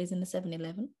downstairs in the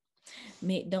 7-Eleven.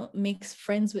 Make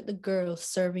friends with the girl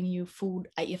serving you food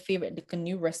at your favorite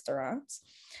new restaurants.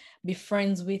 Be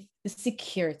friends with the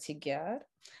security guard,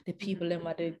 the people in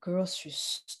the grocery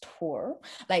store.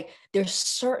 Like, there's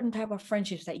certain type of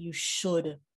friendships that you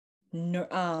should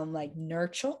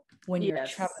nurture when you're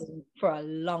traveling for a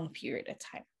long period of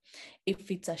time. If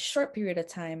it's a short period of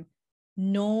time,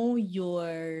 know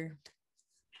your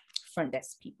front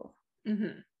desk people,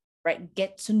 right?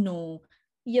 Get to know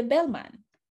your bellman.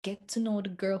 Get to know the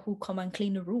girl who come and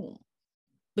clean the room,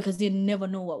 because you never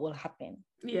know what will happen.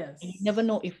 Yes. And you never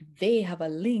know if they have a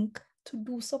link to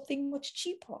do something much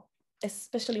cheaper,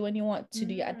 especially when you want to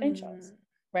do your adventures,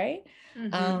 right?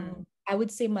 I would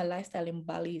say my lifestyle in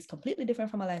Bali is completely different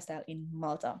from my lifestyle in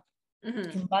Malta.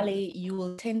 In Bali, you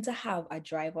will tend to have a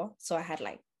driver. So I had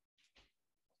like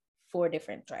 4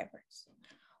 different drivers.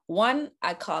 One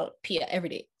I call Pia every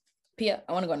day. Pia,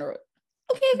 I want to go on the road.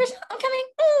 Okay, Krishna, I'm coming.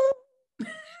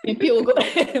 Me and Pia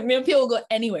will go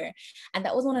anywhere. And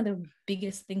that was one of the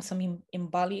biggest things for me in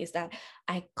Bali, is that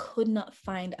I could not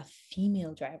find a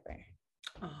female driver.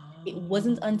 It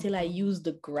wasn't until I used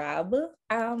the Grab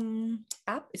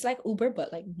app. It's like Uber,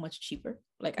 but like much cheaper.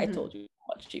 Like I told you,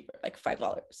 much cheaper, like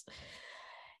 $5.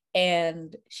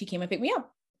 And she came and picked me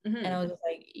up. And I was just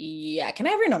like, yeah, can I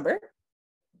have your number?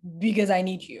 Because I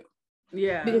need you.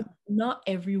 Yeah. Because not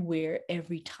everywhere,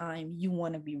 every time you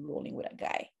want to be rolling with a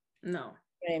guy. No.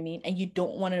 You know what I mean? And you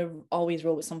don't want to always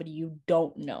roll with somebody you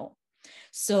don't know.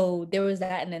 So there was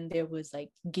that. And then there was like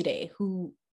Gide,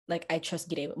 who like I trust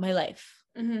Gide with my life.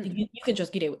 You can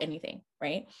trust Gide with anything,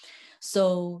 right?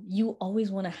 So you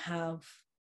always want to have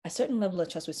a certain level of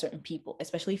trust with certain people,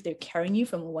 especially if they're carrying you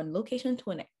from one location to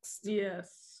the next.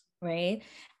 Yes. Right.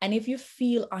 And if you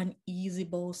feel uneasy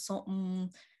about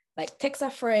something, like text a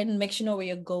friend, make sure you know where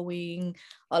you're going,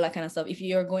 all that kind of stuff. If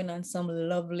you're going on some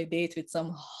lovely date with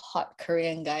some hot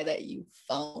Korean guy that you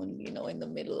found, you know, in the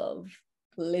middle of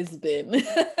Lisbon.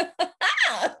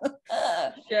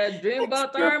 Yeah, dream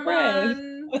about our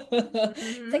man.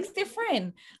 Text your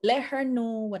friend. Let her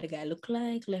know what the guy look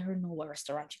like. Let her know what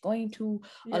restaurant you're going to,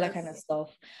 all that kind of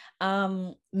stuff.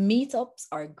 Meetups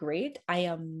are great. I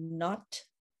am not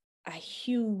a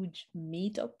huge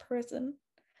meetup person.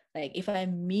 Like if I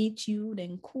meet you,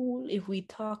 then cool. If we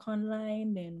talk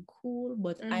online, then cool.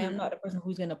 But I am not the person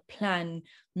who's gonna plan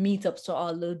meetups to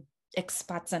all the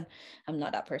expats, and I'm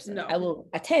not that person. No. I will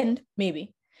attend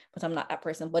maybe, but I'm not that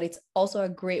person. But it's also a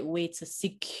great way to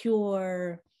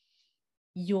secure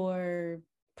your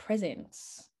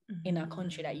presence in a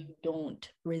country that you don't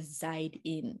reside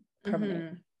in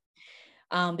permanently.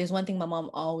 There's one thing my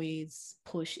mom always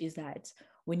push is that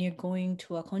when you're going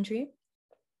to a country,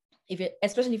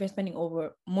 especially if you're spending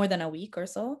over more than a week or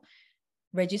so,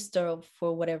 register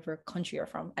for whatever country you're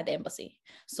from at the embassy.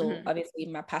 So obviously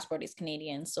my passport is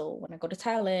Canadian. So when I go to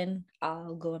Thailand,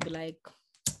 I'll go and be like,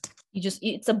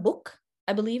 it's a book,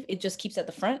 I believe. It just keeps at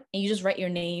the front and you just write your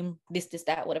name, this,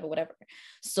 that, whatever.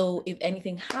 So if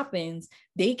anything happens,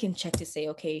 they can check to say,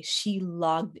 okay, she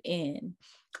logged in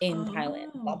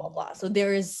Thailand, blah, blah, blah. So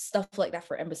there is stuff like that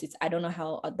for embassies. I don't know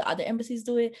how the other embassies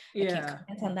do it. I can't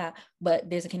comment on that, but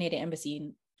there's a Canadian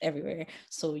embassy everywhere.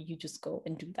 So you just go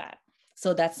and do that.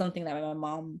 So that's something that my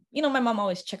mom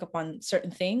always check up on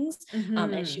certain things,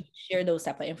 and she would share those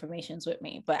type of informations with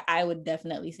me. But I would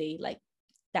definitely say like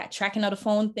that tracking of the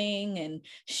phone thing and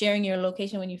sharing your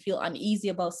location when you feel uneasy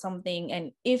about something.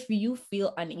 And if you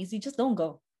feel uneasy, just don't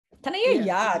go. Tana your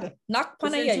yard. Knock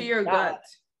listen to your gut.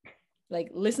 Like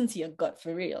listen to your gut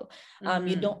for real.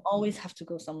 You don't always have to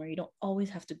go somewhere. You don't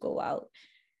always have to go out.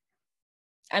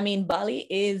 I mean, Bali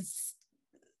is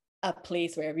a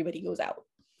place where everybody goes out.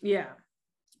 Yeah.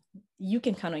 You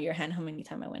can count on your hand how many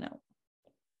times I went out.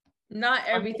 Not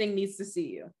everything needs to see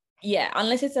you. Yeah,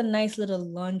 unless it's a nice little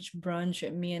lunch brunch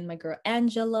with me and my girl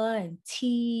Angela and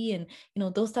tea and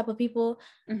those type of people.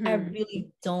 I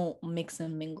really don't mix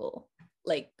and mingle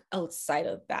like outside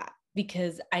of that,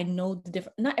 because I know the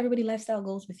different, not everybody's lifestyle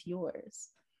goes with yours,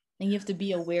 and you have to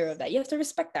be aware of that. You have to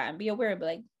respect that and be aware of,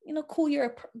 like, cool, you're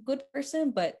a good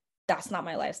person, but that's not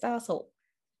my lifestyle, so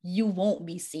you won't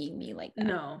be seeing me like that.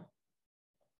 No.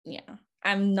 Yeah,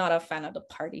 I'm not a fan of the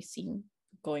party scene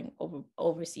going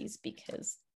overseas,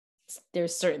 because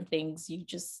there's certain things you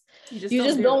just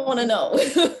don't want to know.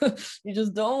 You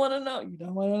just don't want to know. You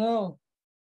don't want to know.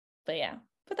 But yeah,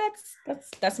 but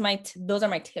that's those are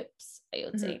my tips, I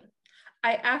would say.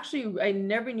 I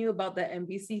never knew about that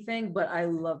NBC thing, but I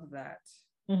love that.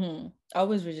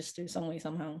 Always register some way,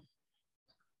 somehow.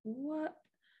 What?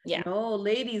 Yeah. No,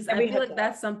 ladies, I feel like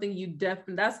that's something you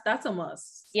that's a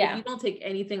must. Yeah. If you don't take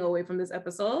anything away from this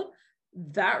episode,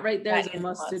 that right there is a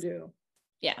must to do.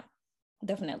 Yeah,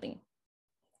 definitely.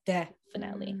 Yeah. I'm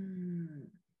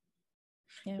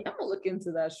gonna look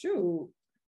into that. Shoot.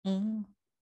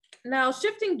 Now,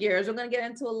 shifting gears, we're gonna get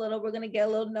a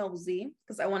little nosy,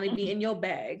 because I want to be in your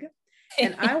bag,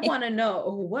 and I want to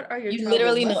know, what are your? You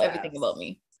literally know everything about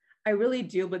me. I really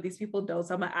do, but these people don't,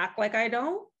 so I'm gonna act like I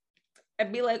don't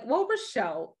and be like, well,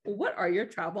 Rochelle, what are your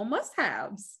travel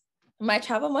must-haves? My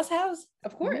travel must-haves?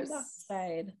 Of course.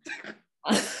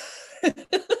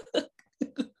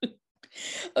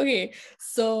 Okay,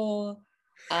 so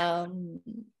I'm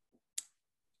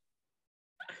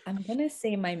gonna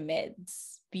say my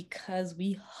meds, because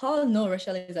we all know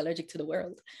Rochelle is allergic to the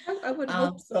world. I would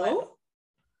hope so.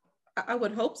 I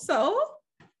would hope so.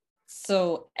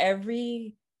 So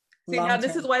every now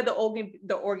this is why the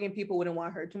organ people wouldn't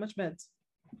want her. Too much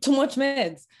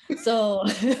meds. So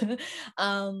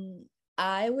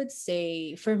I would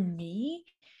say, for me,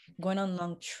 going on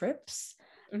long trips,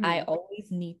 I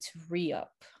always need to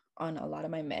re-up on a lot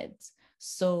of my meds.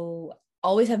 So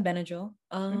always have Benadryl.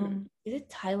 Is it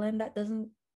Thailand that doesn't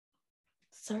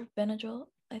serve Benadryl?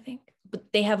 I think, but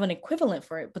they have an equivalent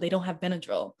for it, but they don't have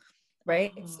Benadryl,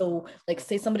 right? So like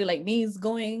say somebody like me is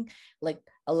going, like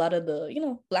a lot of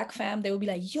the, Black fam, they will be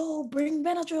like, yo, bring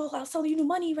Benadryl, I'll sell you new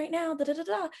money right now, da, da, da,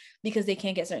 da, because they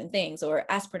can't get certain things, or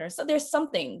aspirin, or so there's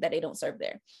something that they don't serve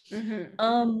there.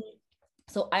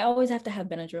 So I always have to have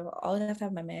Benadryl, always have to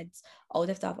have my meds, always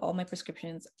have to have all my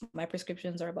prescriptions. My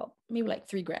prescriptions are about maybe like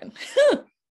 $3,000.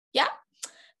 Yeah.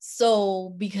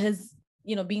 So because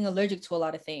being allergic to a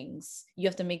lot of things, you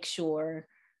have to make sure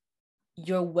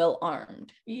you're well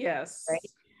armed. Yes.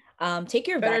 Right. Take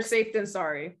your better safe than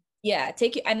sorry. Yeah,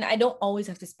 take it. And I don't always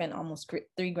have to spend almost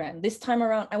 $3,000. This time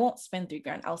around, I won't spend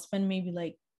 $3,000. I'll spend maybe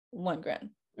like $1,000.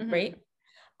 Right.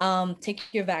 Take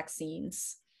your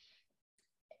vaccines,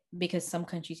 because some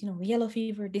countries, yellow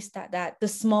fever, this, that, the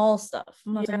small stuff.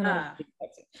 I'm not talking about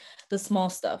the small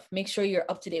stuff. Make sure you're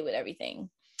up to date with everything.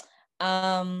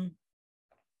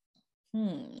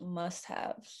 Must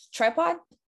have tripod.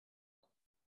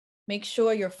 Make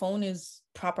sure your phone is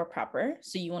proper.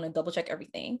 So you want to double check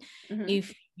everything.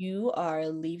 If you are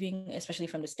leaving, especially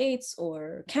from the States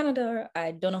or Canada,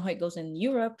 I don't know how it goes in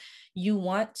Europe, you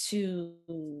want to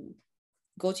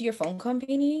go to your phone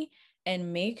company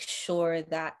and make sure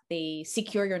that they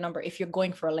secure your number if you're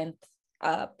going for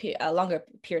a longer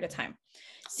period of time.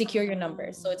 Secure your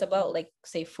number. So it's about like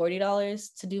say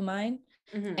 $40 to do mine,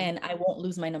 and I won't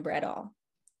lose my number at all.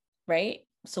 Right.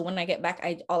 So when I get back,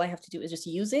 all I have to do is just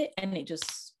use it, and it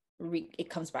just it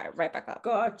comes right back up.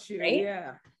 Got you. Right?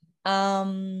 Yeah.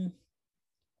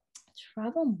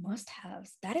 Travel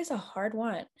must-haves. That is a hard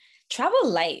one. Travel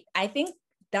light. I think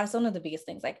that's one of the biggest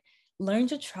things. Like, learn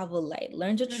to travel light.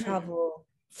 Learn to travel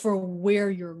for where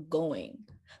you're going,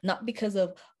 not because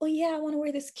of, oh yeah, I want to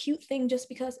wear this cute thing, just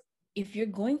because. If you're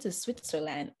going to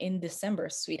Switzerland in December,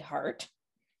 sweetheart,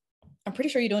 I'm pretty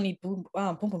sure you don't need boom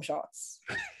shots.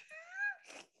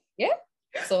 Yeah.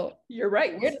 So you're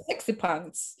right. Wear the sexy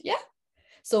pants. Yeah.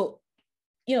 So,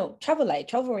 travel light,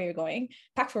 travel where you're going,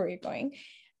 pack for where you're going.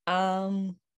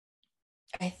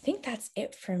 I think that's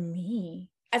it for me.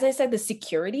 As I said, the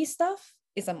security stuff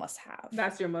is a must-have.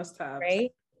 That's your must-have.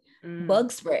 Right?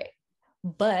 Bug spray.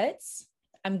 But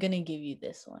I'm going to give you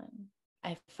this one.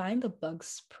 I find the bug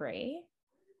spray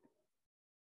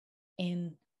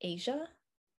in Asia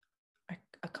are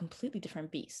a completely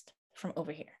different beast from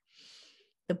over here.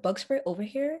 The bug spray over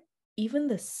here, even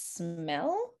the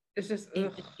smell, it just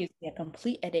gives me a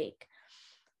complete headache.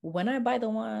 When I bought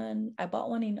one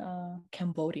in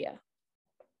Cambodia.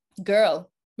 Girl,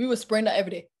 we were spraying that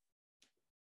every day.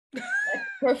 Like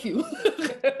perfume.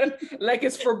 Like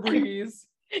it's Febreze.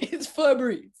 It's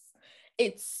Febreze.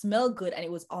 It smelled good, and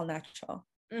it was all natural.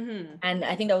 And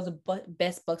I think that was the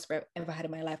best bug spray I've ever had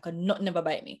in my life, because nothing never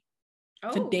bite me.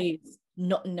 For days,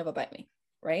 nothing never bite me.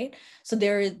 Right? So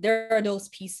there are those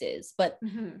pieces, but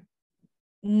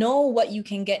know what you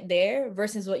can get there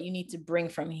versus what you need to bring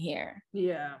from here.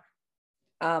 Yeah.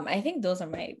 I think those are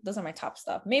my top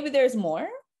stuff. Maybe there's more,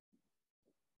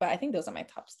 but I think those are my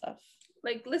top stuff.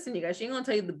 Like, listen, you guys, she ain't gonna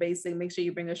tell you the basic. Make sure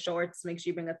you bring a shorts, make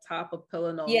sure you bring a top, a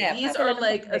pillow. No, yeah, these are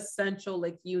like essential,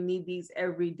 like you need these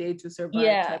every day to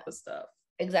survive type of stuff.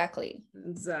 Exactly.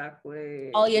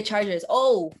 All your chargers.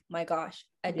 Oh my gosh.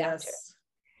 Adapter. Yes.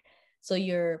 So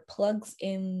your plugs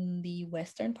in the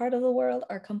western part of the world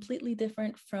are completely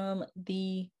different from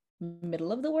the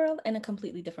middle of the world, and are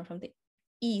completely different from the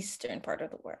eastern part of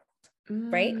the world.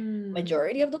 Right?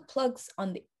 Majority of the plugs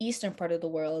on the eastern part of the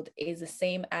world is the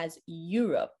same as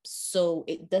Europe. So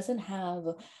it doesn't have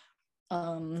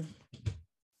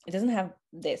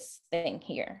this thing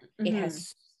here. It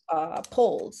has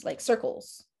poles, like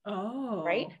circles. Oh.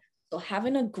 Right? So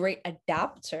having a great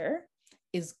adapter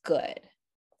is good.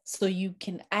 So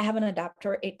I have an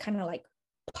adapter, it kind of like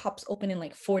pops open in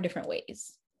like 4 different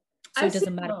ways. So it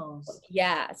doesn't matter.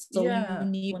 Yeah. So you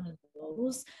need one of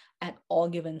those at all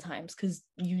given times, because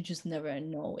you just never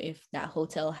know if that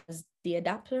hotel has the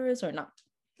adapters or not.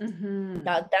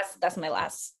 That's my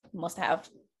last must-have.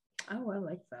 Oh, I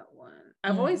like that one.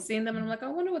 I've always seen them, and I'm like, I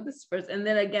wonder what this is first. And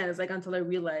then again, it's like until I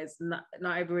realize not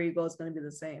everywhere you go is going to be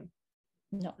the same.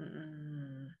 No.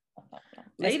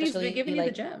 Ladies, we're giving you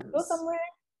the gems. Go somewhere.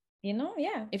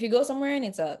 If you go somewhere and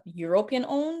it's a European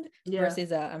owned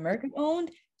versus a American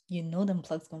owned, them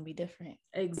plugs gonna be different.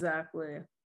 Exactly.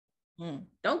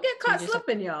 Don't get caught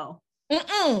slipping, y'all.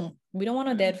 We don't want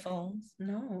no dead phones.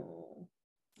 No.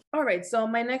 All right. So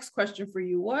my next question for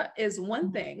you: what is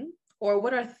one thing, or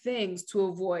what are things to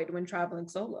avoid when traveling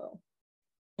solo?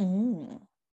 I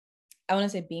want to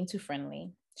say being too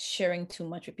friendly, sharing too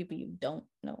much with people you don't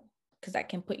know, because that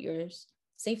can put your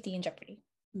safety in jeopardy.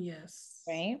 Yes.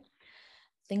 Right?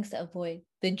 Things to avoid: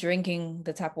 the drinking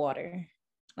the tap water.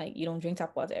 Like you don't drink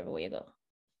tap water everywhere you go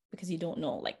because you don't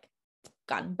know. Like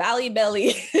got belly,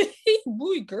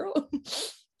 boy, girl.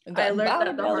 I Got learned belly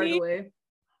that the hard belly. way.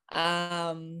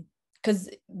 Because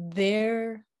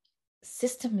their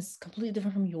system is completely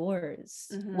different from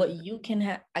yours. What you can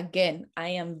have, again, I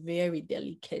am very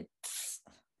delicate.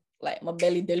 Like my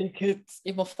belly delicate.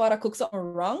 If my father cooks something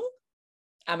wrong,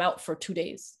 I'm out for 2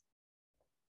 days.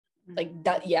 Like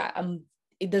that, yeah.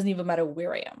 It doesn't even matter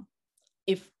where I am.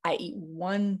 If I eat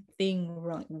one thing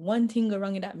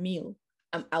wrong in that meal,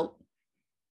 I'm out.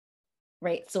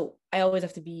 Right. So I always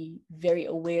have to be very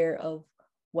aware of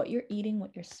what you're eating,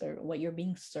 what you're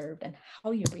being served, and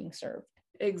how you're being served.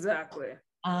 Exactly.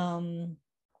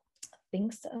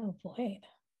 Things to avoid.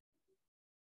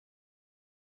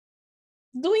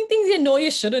 Doing things you know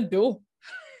you shouldn't do.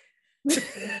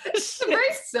 It's a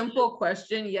very simple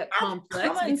question yet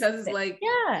complex because it's like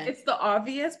it's the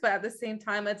obvious, but at the same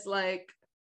time it's like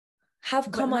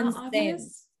have common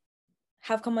sense.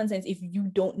 Have common sense. If you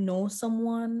don't know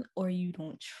someone or you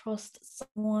don't trust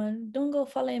someone, don't go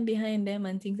following behind them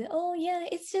and think that, oh yeah,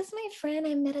 it's just my friend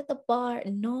I met at the bar.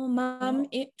 No, ma'am.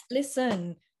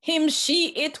 Listen, him, she,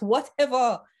 it,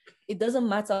 whatever. It doesn't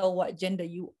matter what gender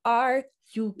you are.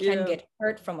 You can get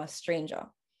hurt from a stranger.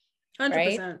 100%.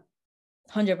 Right?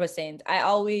 100%.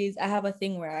 I have a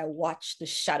thing where I watch the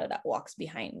shadow that walks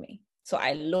behind me. So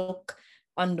I look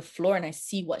on the floor and I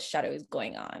see what shadow is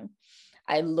going on.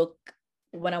 I look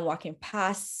when I'm walking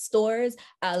past stores,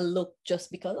 I look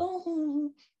just because,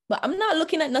 but I'm not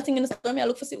looking at nothing in the store. I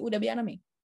look for who they be enemy.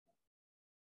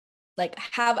 Like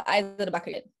have eyes at the back of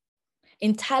your head.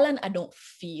 In Thailand, I don't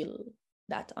feel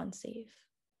that unsafe.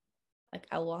 Like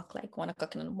I walk like 1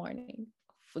 o'clock in the morning,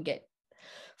 forget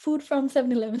food from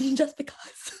 7-Eleven just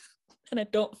because. And I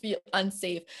don't feel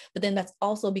unsafe. But then that's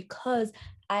also because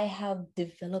I have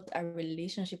developed a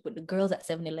relationship with the girls at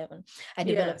 7-Eleven. I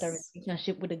developed a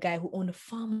relationship with the guy who owned the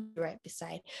farm right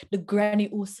beside, the granny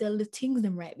who sell the things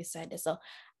them right beside us,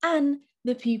 and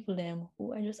the people them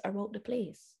who are just about the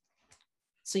place.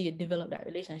 So you develop that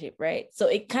relationship, right? So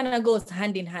it kind of goes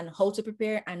hand in hand, how to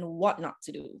prepare and what not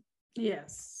to do.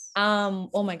 Yes.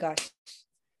 Oh my gosh.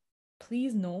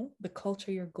 Please know the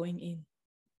culture you're going in.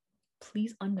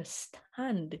 Please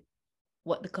understand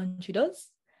what the country does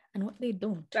and what they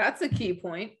don't. That's a key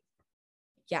point.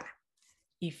 Yeah.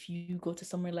 If you go to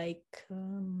somewhere like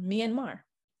Myanmar,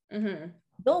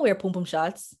 don't wear pom pom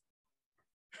shots.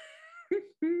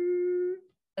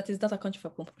 That is not a country for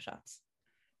pom pom shots,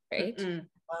 right?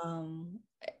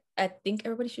 I think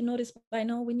everybody should know this by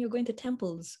now. When you're going to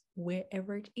temples,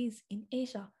 wherever it is in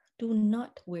Asia, do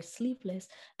not wear sleeveless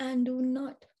and do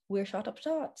not wear short up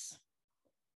shorts.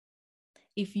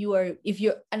 If you're,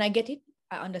 and I get it,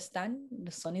 I understand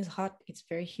the sun is hot, it's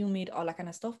very humid, all that kind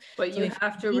of stuff. But you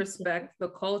have to respect the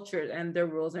culture and their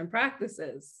rules and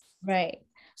practices. Right.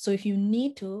 So if you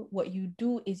need to, what you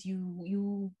do is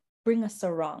you bring a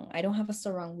sarong. I don't have a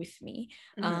sarong with me.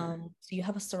 So you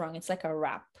have a sarong. It's like a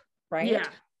wrap, right? Yeah.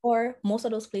 Or most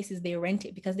of those places, they rent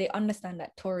it because they understand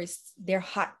that tourists, they're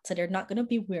hot, so they're not going to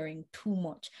be wearing too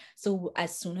much. So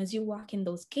as soon as you walk in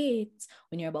those gates,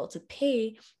 when you're about to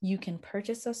pay, you can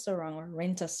purchase a sarong or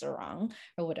rent a sarong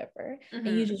or whatever.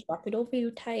 And you just wrap it over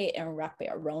you, tie it, and wrap it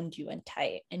around you and tie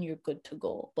it, and you're good to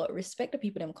go. But respect the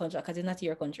people in them country because it's not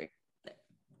your country.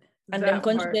 And them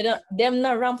country, them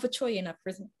not around for Troy in a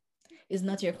prison. It's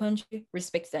not your country,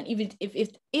 respect them. Even if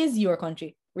it is your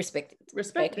country, respect it.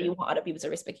 Respect it. You want other people to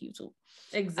respect you too.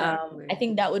 Exactly. I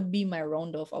think that would be my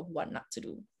roundoff of what not to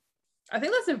do. I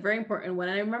think that's a very important one.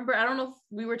 And I remember, I don't know if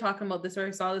we were talking about this or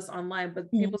I saw this online, but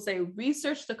people say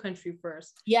research the country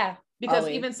first. Yeah. Because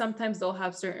even sometimes they'll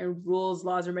have certain rules,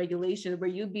 laws, or regulations where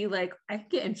you'd be like, I could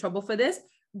get in trouble for this.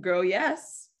 Girl,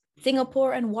 yes.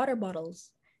 Singapore and water bottles.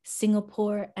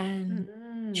 Singapore and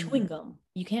chewing gum.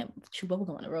 You can't chew bubble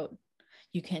gum on the road.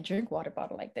 You can't drink water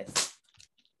bottle like this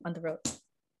on the road.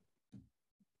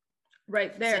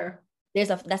 Right there.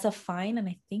 So that's a fine, and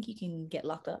I think you can get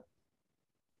locked up.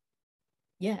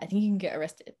 Yeah, I think you can get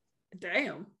arrested.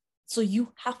 Damn. So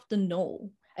you have to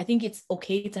know. I think it's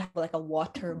okay to have like a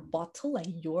water bottle, like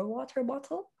your water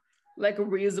bottle. Like a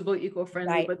reusable,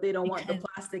 eco-friendly, right. But they don't want the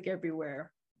plastic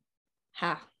everywhere.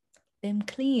 Them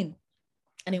clean.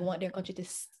 And they want their country to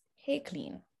stay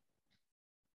clean.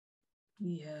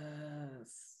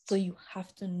 Yes. So you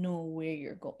have to know where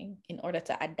you're going in order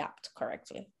to adapt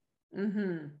correctly.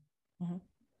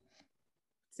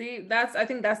 See, I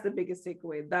think that's the biggest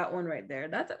takeaway. That one right there.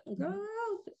 That's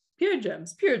pure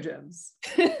gems, pure gems.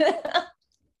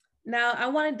 Now I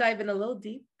want to dive in a little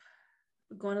deep,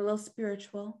 going a little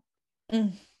spiritual.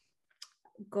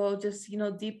 Go just,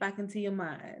 deep back into your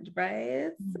mind,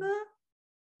 right?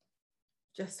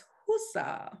 just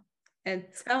husa and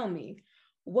tell me,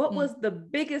 what was the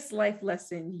biggest life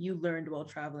lesson you learned while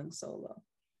traveling solo?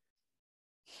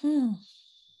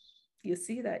 You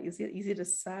see that? You see it? Easy to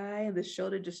sigh and the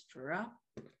shoulder just drop.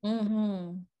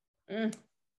 I'm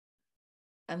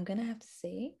gonna have to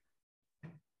say,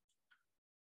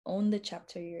 own the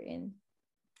chapter you're in.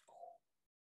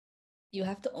 You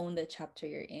have to own the chapter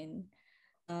you're in.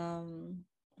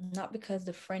 Not because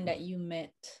the friend that you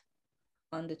met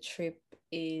on the trip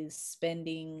is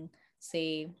spending,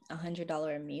 say,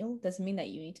 $100 a meal, doesn't mean that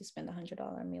you need to spend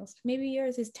 $100 meals. Maybe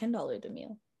yours is $10 a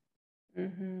meal.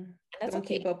 That's Don't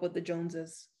okay. Keep up with the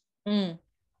Joneses. And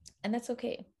that's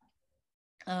okay.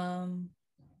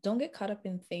 Don't get caught up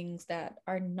in things that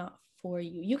are not for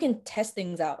you. You can test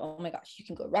things out. Oh my gosh, you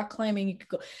can go rock climbing, you could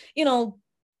go,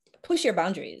 push your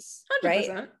boundaries, 100%.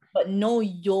 Right? But know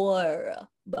your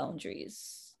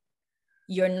boundaries.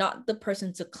 You're not the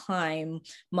person to climb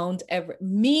Mount Everest.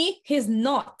 Me, he's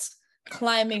not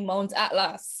climbing Mount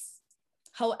Atlas.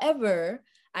 However,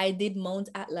 I did Mount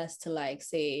Atlas to, like,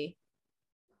 say,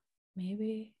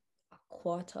 maybe a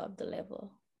quarter of the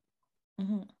level.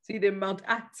 So you did Mount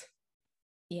At.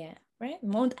 Yeah, right?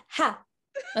 Mount Ha.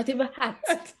 Not even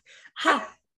Hat.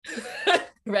 Ha.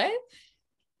 Right?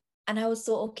 And I was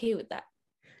so okay with that.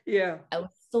 Yeah. I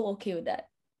was so okay with that.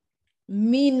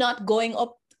 Me not going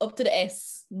up to the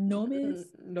S. No, miss.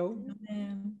 No.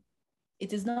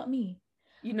 It is not me.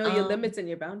 You know your limits and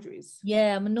your boundaries.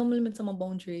 Yeah, I'm no limits on my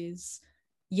boundaries.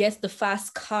 Yes, the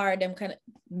fast car, them kind of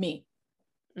me.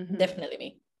 Definitely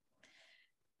me.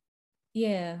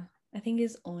 Yeah, I think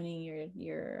it's owning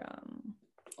your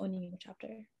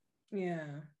chapter. Yeah.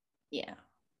 Yeah.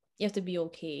 You have to be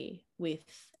okay with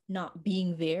not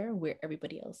being there where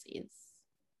everybody else is.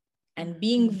 And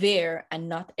being there and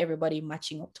not everybody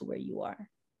matching up to where you are.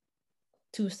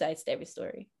 Two sides to every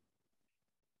story.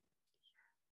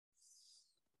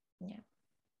 Yeah.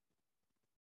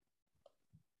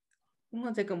 I'm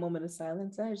going to take a moment of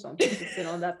silence. I just want to sit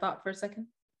on that thought for a second.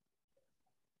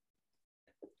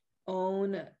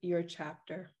 Own your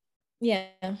chapter. Yeah.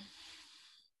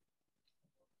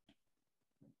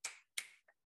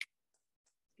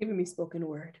 Giving me spoken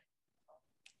word.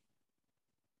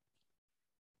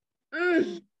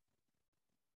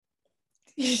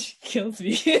 Kills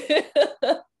me.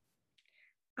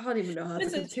 I don't even know how to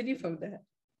continue from that.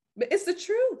 But it's the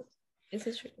truth. It's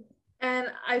the truth.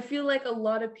 And I feel like a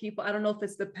lot of people, I don't know if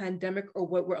it's the pandemic or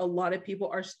what, where a lot of people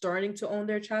are starting to own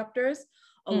their chapters.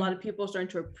 A lot of people are starting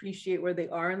to appreciate where they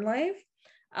are in life.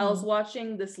 I was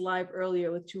watching this live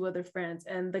earlier with two other friends,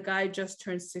 and the guy just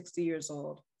turned 60 years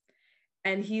old.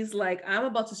 And he's like, I'm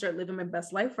about to start living my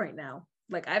best life right now.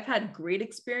 Like, I've had great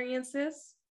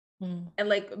experiences. And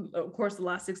like, of course, the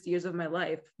last 60 years of my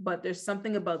life, but there's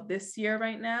something about this year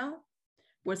right now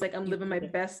where it's like, I'm living my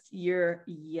best year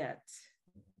yet.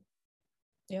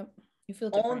 Yep. You feel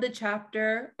different. Own the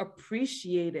chapter,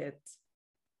 appreciate it.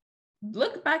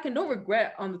 Look back and don't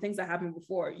regret on the things that happened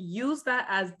before. Use that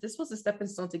as this was a stepping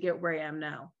stone to get where I am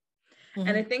now.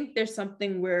 And I think there's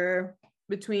something where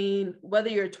between whether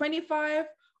you're 25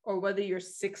 or whether you're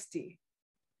 60.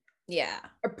 Yeah.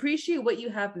 Appreciate what you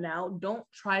have now. Don't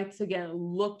try to again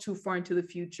look too far into the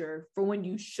future for when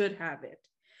you should have it.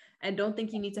 And don't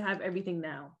think you need to have everything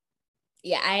now.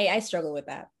 Yeah, I struggle with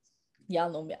that. Y'all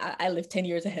know me. I live 10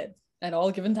 years ahead at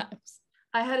all given times.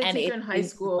 I had a teacher in high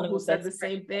school who said the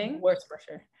same thing. Worst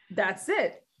pressure. That's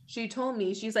it. She told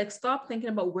me, she's like, stop thinking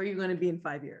about where you're going to be in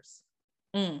 5 years.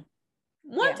 1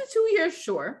 to 2 years,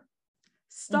 sure.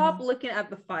 Stop looking at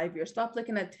the 5 years. Stop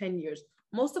looking at 10 years.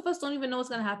 Most of us don't even know what's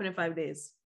going to happen in 5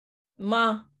 days.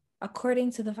 Ma,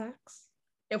 according to the facts.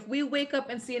 If we wake up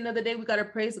and see another day, we got to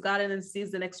praise God and then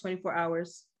seize the next 24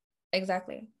 hours.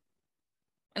 Exactly.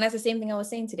 And that's the same thing I was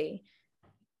saying today.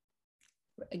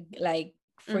 Like,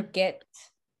 forget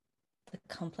the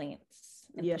complaints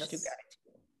and push to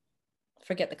gratitude.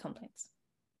 Forget the complaints.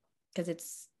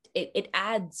 Because it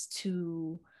adds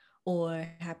to or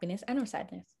happiness and or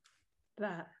sadness.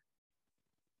 That.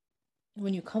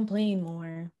 When you complain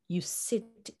more, you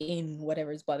sit in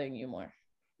whatever is bothering you more.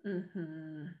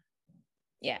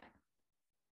 Yeah.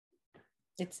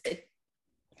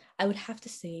 I would have to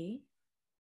say,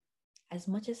 as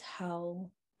much as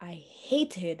how I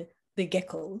hated the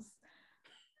geckos,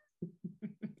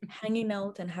 hanging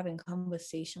out and having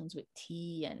conversations with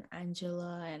T and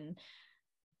Angela and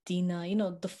Dina,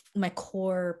 my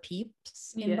core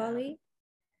peeps in Bali,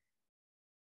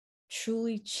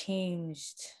 truly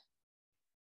changed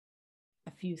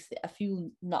a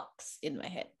few knocks in my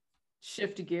head.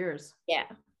 Shift gears. Yeah.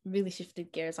 really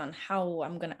shifted gears on how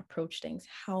I'm going to approach things,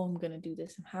 how I'm going to do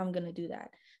this and how I'm going to do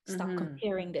that. Stop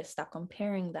comparing this, stop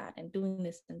comparing that, and doing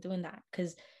this and doing that.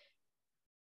 Because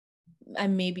I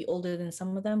may be older than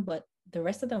some of them, but the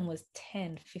rest of them was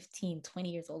 10, 15, 20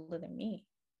 years older than me.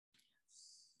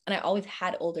 And I always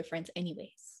had older friends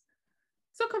anyways.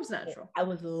 So it comes natural. I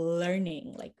was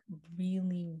learning, like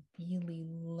really, really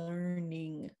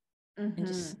learning, and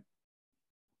just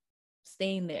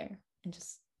staying there and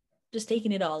just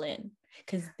taking it all in,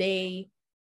 because they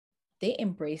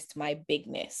embraced my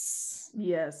bigness.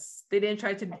 Yes. They didn't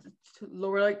try to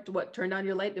lower, like, what, turn down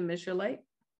your light, diminish your light?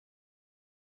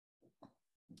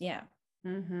 Yeah.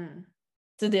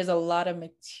 So there's a lot of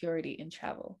maturity in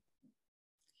travel.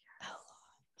 A lot.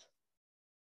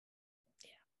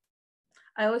 Yeah.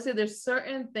 I always say there's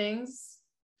certain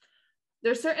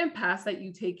paths that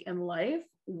you take in life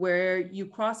where you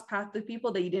cross paths with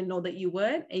people that you didn't know that you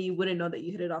would, and you wouldn't know that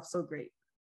you hit it off so great.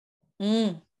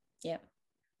 Yeah.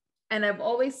 And I've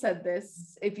always said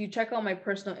this, if you check out my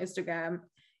personal Instagram,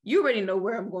 you already know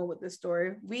where I'm going with this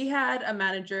story. We had a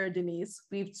manager, Denise.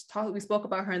 We spoke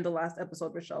about her in the last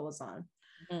episode Rochelle was on.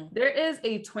 There is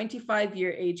a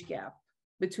 25-year age gap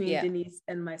between Denise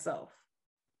and myself.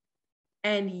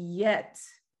 And yet,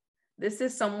 this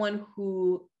is someone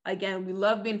who, again, we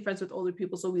love being friends with older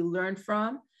people. So we learned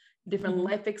from different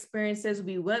life experiences.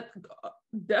 We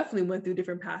definitely went through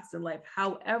different paths in life.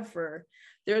 However,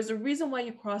 there's a reason why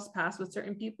you cross paths with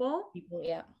certain people.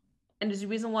 Yeah. And there's a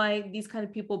reason why these kind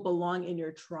of people belong in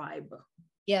your tribe.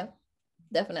 Yeah,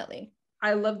 definitely.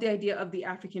 I love the idea of the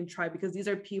African tribe, because these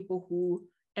are people who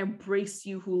embrace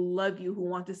you, who love you, who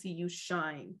want to see you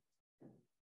shine.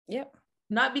 Yep.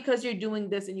 Not because you're doing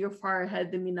this and you're far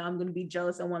ahead than me, now I'm going to be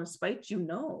jealous and want to spite you.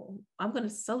 No, I'm going to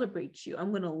celebrate you. I'm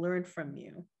going to learn from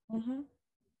you.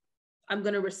 I'm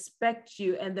going to respect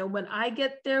you. And then when I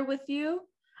get there with you,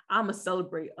 I'm going to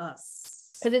celebrate us.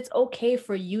 Because it's okay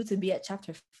for you to be at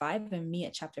chapter 5 and me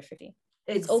at chapter 50.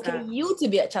 Exactly. It's okay you to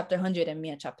be at chapter 100 and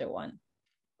me at chapter 1.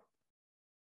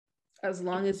 As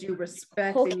long as you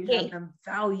respect and you have them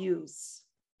values.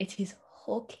 It is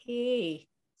okay.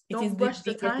 Don't rush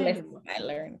the time. I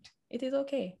learned. It is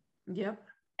okay. Yep.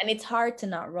 And it's hard to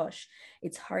not rush.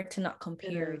 It's hard to not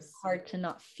compare. It's hard to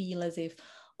not feel as if,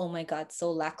 oh my God,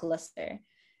 so lackluster.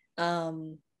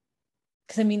 Because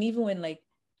I mean, even when like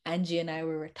Angie and I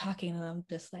were talking, and I'm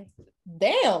just like,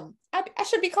 damn, I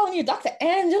should be calling you Dr.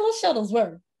 Angela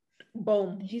Shuttlesworth.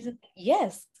 Boom. And she's like,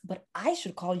 yes, but I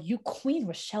should call you Queen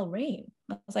Rochelle Rain.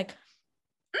 I was like,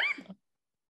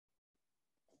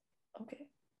 okay.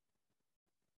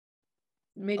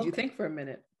 Made you think for a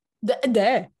minute.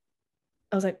 There.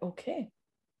 I was like, okay.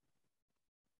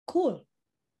 Cool.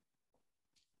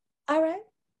 All right.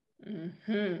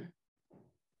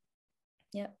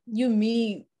 Yeah. You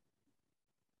meet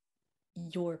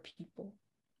your people.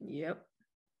 Yep.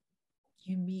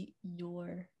 You meet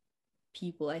your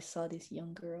people. I saw this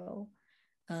young girl.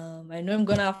 I know I'm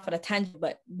going off on a tangent,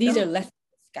 but these are lessons,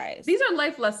 guys. These are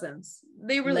life lessons.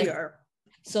 They really are.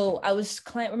 So I was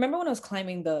remember when I was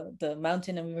climbing the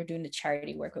mountain and we were doing the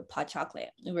charity work with Pod Chocolate.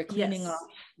 We were cleaning off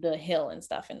the hill and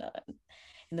stuff in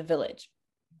the village.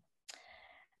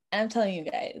 And I'm telling you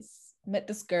guys, met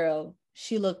this girl.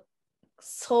 She looked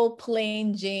so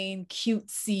plain Jane,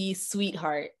 cutesy,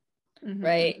 sweetheart,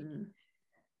 right?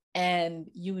 And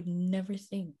you would never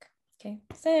think. Okay.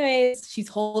 So anyways, she's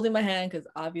holding my hand because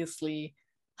obviously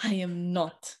I am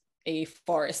not a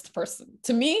forest person.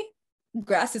 To me,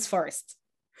 grass is forest.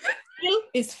 Hill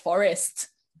is forest.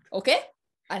 Okay.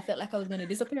 I felt like I was going to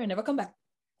disappear and never come back.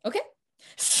 Okay.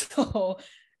 So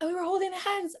and we were holding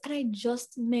hands and I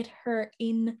just met her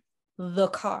in the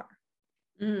car.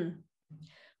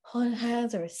 Holding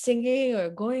hands or singing or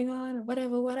going on or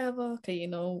whatever. Okay, you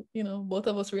know, both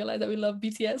of us realize that we love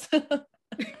BTS.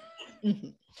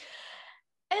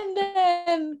 And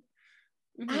then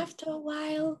after a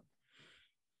while,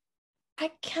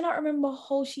 I cannot remember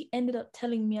how she ended up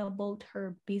telling me about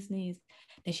her business.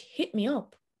 Then she hit me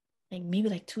up, like maybe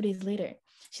like 2 days later.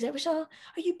 She's like, Rochelle,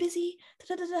 are you busy?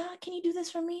 Can you do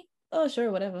this for me? Oh,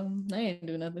 sure, whatever. I ain't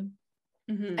do nothing.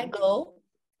 I go,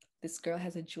 this girl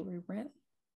has a jewelry brand.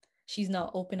 She's now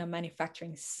open a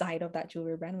manufacturing side of that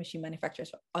jewelry brand where she manufactures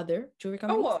for other jewelry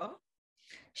companies. Oh, wow.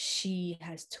 She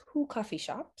has 2 coffee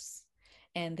shops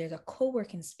and there's a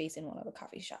co-working space in one of the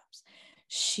coffee shops.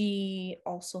 She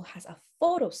also has a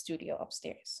photo studio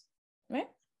upstairs, right?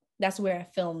 That's where I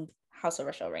filmed House of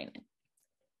Rochelle Rain.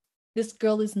 This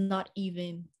girl is not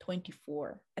even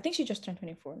 24. I think she just turned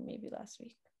 24 maybe last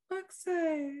week.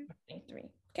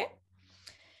 23. Okay.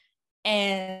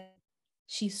 And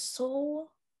she's so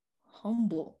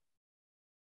humble.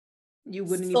 You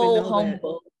wouldn't even So know that.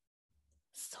 humble.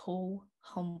 So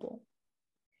humble.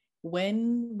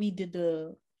 When we did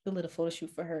the little photo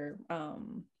shoot for her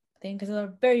thing, because it was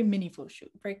a very mini photo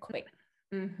shoot, very quick.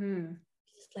 Mm-hmm.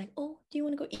 She's like, oh, do you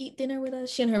want to go eat dinner with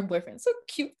us? She and her boyfriend, so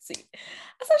cutesy.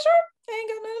 I said, sure, I ain't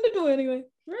got nothing to do anyway.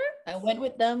 I went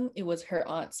with them. It was her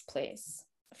aunt's place.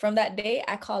 From that day,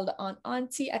 I called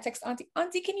auntie. I text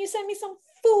auntie, can you send me some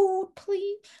food,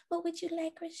 please? What would you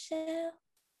like, Rochelle?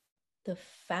 The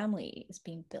family is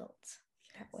being built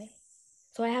that way.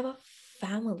 So I have a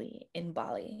family in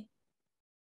Bali,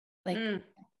 like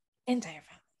entire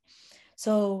family.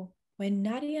 So when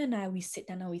Nadia and we sit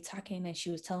down and we talking, and she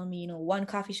was telling me, one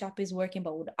coffee shop is working,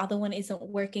 but the other one isn't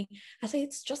working. I say,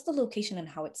 it's just the location and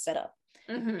how it's set up.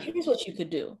 Mm-hmm. Here's what you could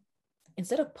do.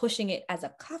 Instead of pushing it as a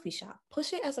coffee shop,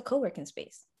 push it as a co-working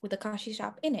space with a coffee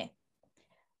shop in it.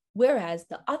 Whereas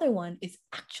the other one is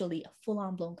actually a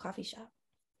full-on blown coffee shop,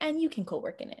 and you can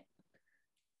co-work in it.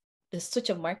 The switch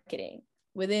of marketing.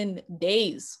 Within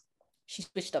days, she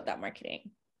switched up that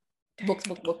marketing. Book.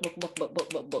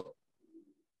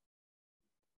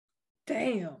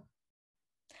 Damn.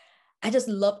 I just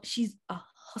love, she's a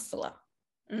hustler.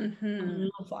 Mm-hmm. I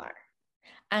love her.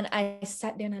 And I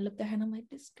sat there and I looked at her and I'm like,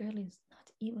 this girl is not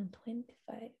even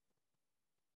 25.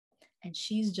 And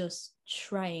she's just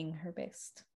trying her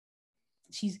best.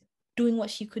 She's doing what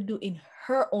she could do in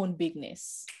her own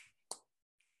bigness.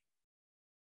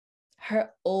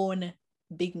 Her own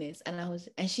bigness. And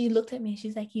she looked at me and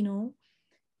she's like,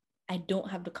 I don't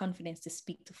have the confidence to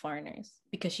speak to foreigners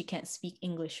because she can't speak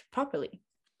English properly.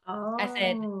 Oh. I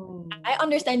said, I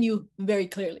understand you very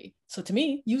clearly. So to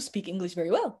me, you speak English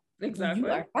very well. Exactly. You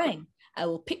are fine. I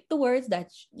will pick the words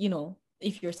that,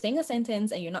 if you're saying a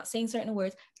sentence and you're not saying certain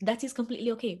words, that is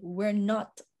completely okay. We're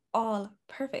not all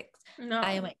perfect. No.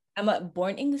 I'm a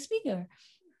born English speaker,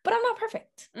 but I'm not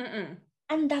perfect. Mm-mm.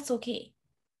 And that's okay.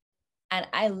 And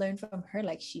I learned from her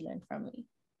like she learned from me.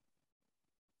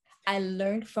 I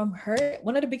learned from her,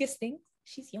 one of the biggest things,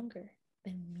 she's younger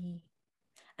than me.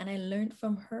 And I learned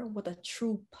from her what a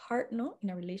true partner in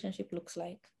a relationship looks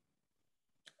like.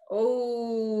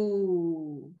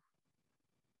 Oh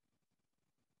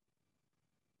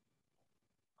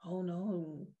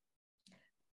no.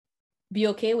 Be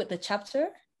okay with the chapter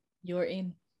you're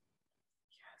in.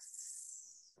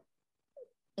 Yes.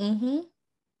 Mm-hmm.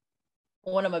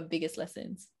 One of my biggest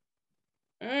lessons.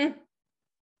 I'm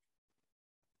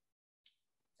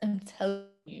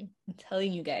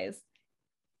telling you guys,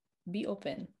 be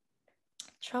open.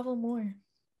 Travel more.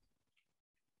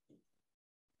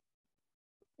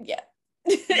 Yeah.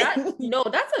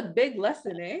 That's a big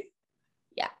lesson, eh?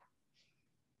 Yeah.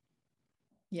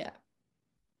 Yeah.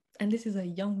 And this is a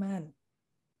young man.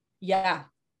 Yeah.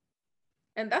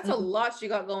 And that's a lot she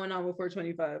got going on before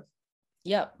 25.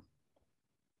 Yep.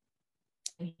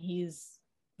 And he's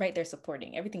right there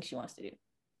supporting everything she wants to do.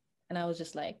 And I was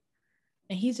just like,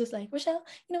 and he's just like, Rochelle,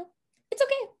 it's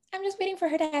okay. I'm just waiting for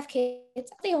her to have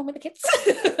kids. I'll stay home with the kids.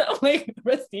 I'm like,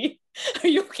 Rusty, are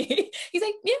you okay? He's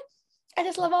like, yeah, I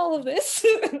just love all of this.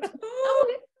 I'm okay.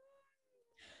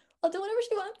 I'll do whatever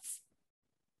she wants.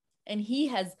 And he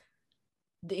has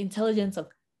the intelligence of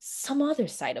some other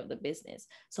side of the business.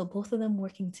 So both of them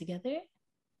working together.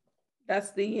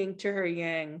 That's the yin to her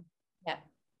yang. Yeah.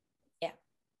 Yeah.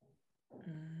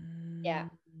 Yeah.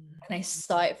 And I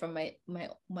saw it from my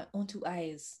own two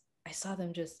eyes. I saw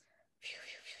them just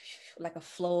like a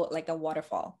flow, like a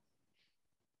waterfall.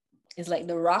 It's like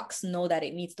the rocks know that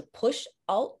it needs to push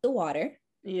out the water.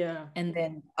 Yeah. And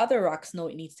then other rocks know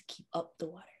it needs to keep up the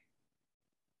water.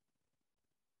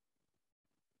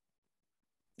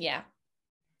 Yeah.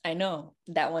 I know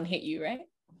that one hit you, right?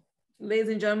 Ladies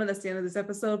and gentlemen, that's the end of this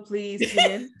episode. Please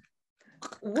tune in.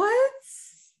 What?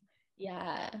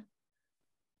 Yeah.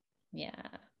 Yeah.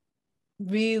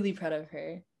 Really proud of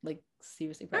her. Like,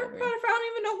 seriously proud of her. I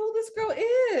don't even know who this girl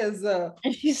is.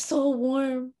 And she's so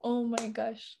warm. Oh my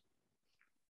gosh.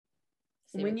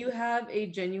 Seriously. When you have a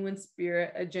genuine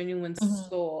spirit, a genuine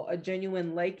soul, a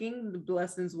genuine liking, the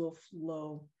blessings will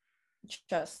flow.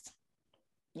 Trust.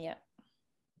 Yeah.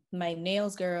 My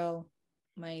nails girl,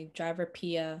 my driver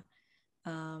Pia,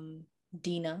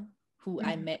 Dina, who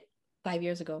I met 5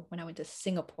 years ago when I went to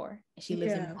Singapore. She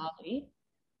lives in Bali.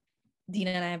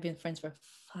 Dina and I have been friends for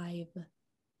 5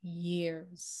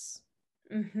 years.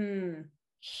 Mm-hmm.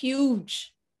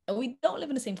 Huge. And we don't live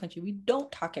in the same country. We don't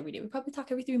talk every day. We probably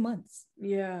talk every 3 months.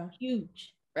 Yeah.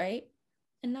 Huge, right?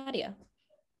 And Nadia.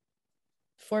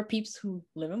 4 peeps who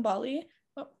live in Bali.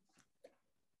 Well,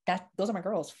 those are my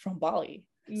girls from Bali.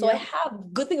 So I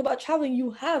have, good thing about traveling,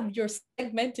 you have your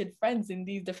segmented friends in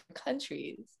these different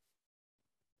countries.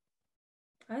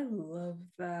 I love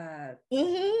that.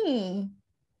 Mm-hmm.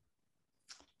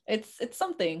 It's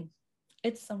something.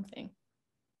 It's something.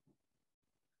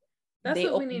 That's They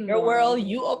what we open need your more world, of.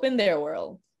 you open their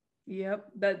world. Yep,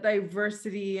 that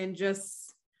diversity and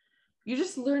just you're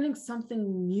just learning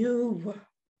something new.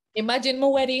 Imagine my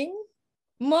wedding.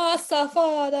 Massa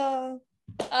father.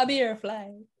 A beer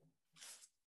fly.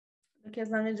 Okay, as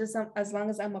long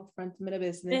as I'm upfront, I'm in a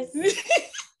business.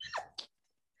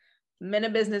 I'm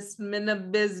in a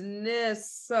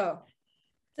business. So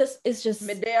It's just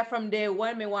me there from day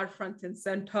one, me want front and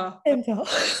center.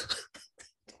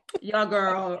 Yeah,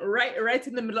 girl, right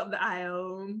in the middle of the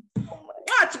aisle.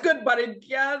 Watch good body,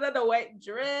 gather the white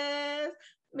dress.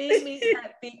 Meet me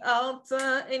at the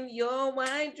altar in your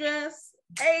white dress.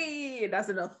 Hey, that's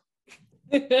enough.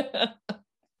 Yeah.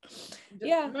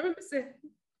 Remember me say,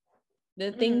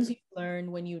 The things you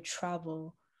learn when you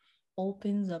travel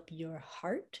opens up your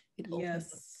heart, it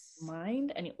opens up your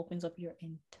mind, and it opens up your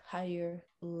entire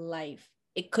life.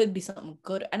 It could be something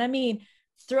good. And I mean,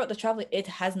 throughout the travel, it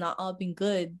has not all been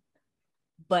good,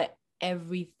 but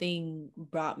everything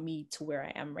brought me to where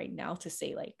I am right now to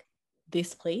say, like,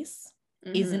 this place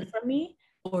isn't for me,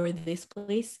 or this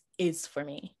place is for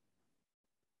me.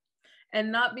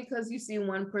 And not because you see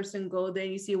one person go there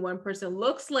and you see one person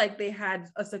looks like they had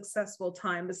a successful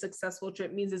time, a successful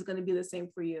trip means it's going to be the same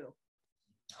for you.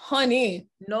 Honey.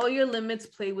 Know your limits,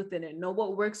 play within it. Know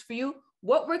what works for you.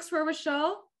 What works for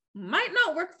Rochelle might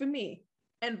not work for me.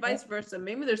 And vice versa.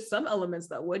 Maybe there's some elements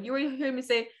that would. You already hear me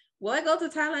say, well, I go to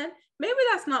Thailand. Maybe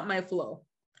that's not my flow.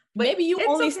 But maybe you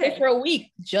only stay for a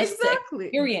week just to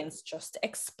experience, just to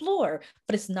explore,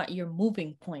 but it's not your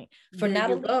moving point. For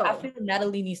Natalie, I feel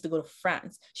Natalie needs to go to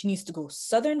France. She needs to go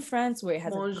southern France where it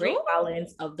has a great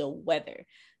balance of the weather.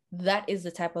 That is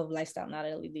the type of lifestyle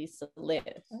Natalie needs to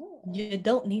live. You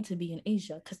don't need to be in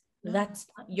Asia because that's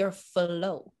not your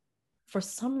flow. For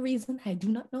some reason, I do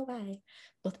not know why,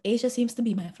 but Asia seems to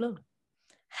be my flow.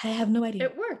 I have no idea.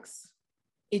 It works.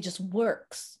 It just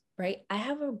works. Right? I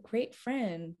have a great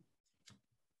friend,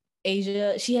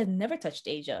 Asia. She has never touched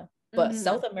Asia, but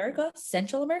South America,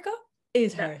 Central America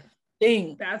is her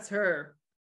thing. That's her.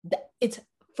 It's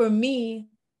for me,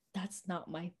 that's not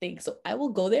my thing. So I will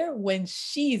go there when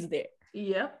she's there.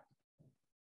 Yep.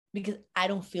 Because I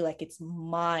don't feel like it's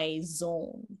my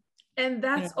zone. And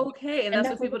that's okay. And that's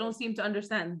what people don't seem to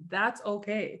understand. That's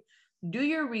okay. Do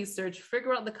your research,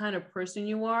 figure out the kind of person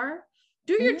you are.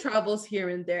 Do your travels here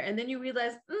and there, and then you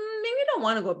realize maybe I don't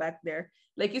want to go back there.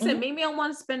 Like you said, maybe I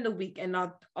want to spend a week and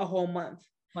not a whole month.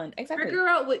 Exactly. Figure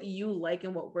out what you like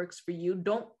and what works for you.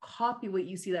 Don't copy what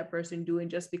you see that person doing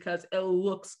just because it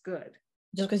looks good.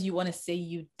 Just because you want to say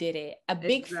you did it. A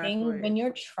big thing when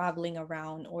you're traveling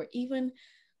around, or even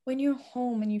when you're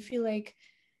home and you feel like,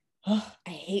 oh, I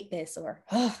hate this, or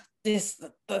oh, this.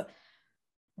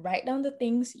 Write down the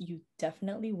things you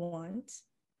definitely want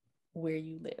where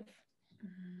you live.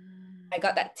 I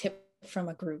got that tip from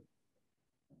a group.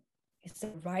 It's to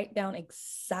write down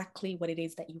exactly what it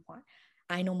is that you want.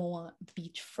 I know I want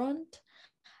beachfront.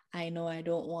 I know I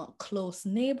don't want close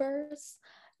neighbors.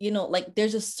 You know, like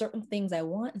there's just certain things I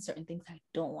want and certain things I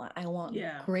don't want. I want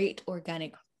great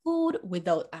organic food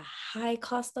without a high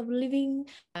cost of living.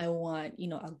 I want,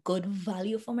 a good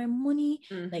value for my money.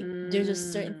 Like there's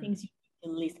just certain things you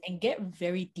need to list and get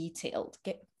very detailed.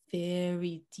 Get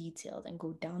very detailed and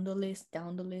go down the list.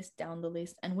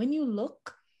 And when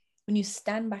you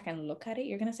stand back and look at it,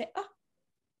 you're gonna say, oh,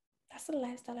 that's the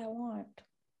lifestyle I want.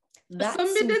 That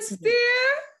suits me.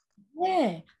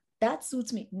 Yeah, that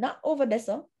suits me. Not over there,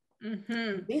 so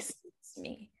this suits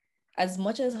me. As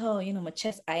much as how my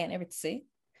chest, eye, and everything,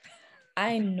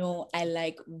 I know I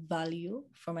like value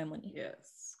for my money.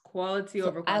 Yes, quality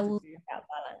over quantity. I will find that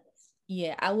balance.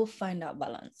 Yeah, I will find that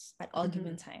balance at all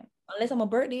given time. Unless I'm a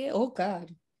birthday, oh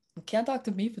God, you can't talk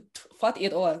to me for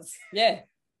 48 hours. Yeah.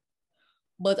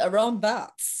 But around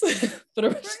that, for the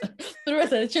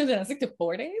rest of the children,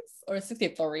 64 days or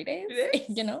 63 days,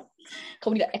 can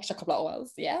we need an extra couple of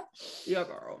hours? Yeah. Yeah,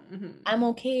 girl. I'm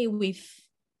okay with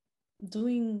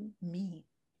doing me.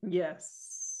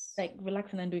 Yes. Like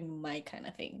relaxing and doing my kind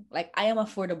of thing. Like I am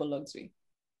affordable luxury.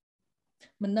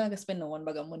 I'm not gonna spend no one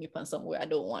bag of money on somewhere I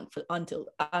don't want until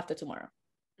after tomorrow.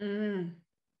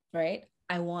 Right?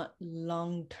 I want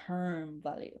long-term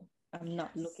value. I'm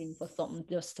not looking for something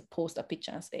just to post a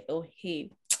picture and say, oh, hey,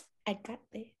 I got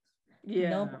this.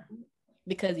 Yeah. No,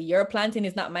 because your plantain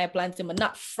is not my plantain, but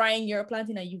not frying your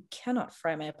plantain, and you cannot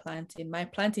fry my plantain. My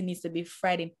plantain needs to be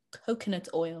fried in coconut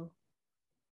oil.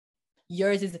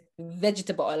 Yours is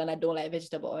vegetable oil, and I don't like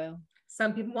vegetable oil.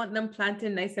 Some people want them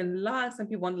planted nice and long. Some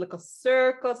people want like a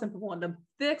circle. Some people want them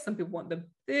thick. Some people want them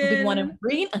thin. Some people want them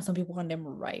green and some people want them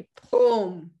ripe.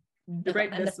 Boom.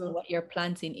 Right. Understand what your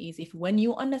planting is. If when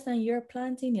you understand your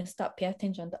planting, you stop paying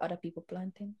attention to other people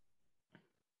planting.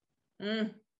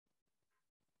 Remember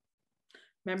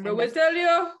we tell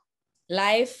you?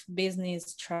 Life,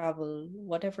 business, travel,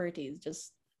 whatever it is,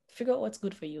 just figure out what's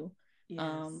good for you.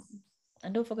 Yes.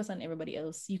 And don't focus on everybody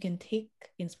else. You can take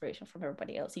inspiration from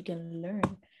everybody else. You can learn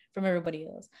from everybody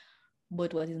else.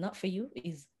 But what is not for you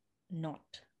is not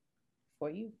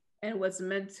for you. And what's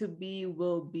meant to be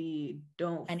will be.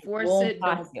 Don't and force it.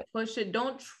 Don't push it.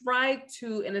 Don't try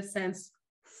to, in a sense,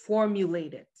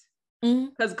 formulate it.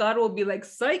 Because God will be like,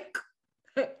 psych,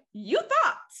 you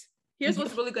thought. Here's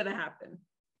what's really going to happen.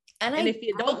 And if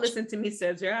you don't listen to me,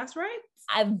 serves your ass right.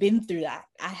 I've been through that.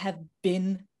 I have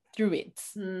been through it.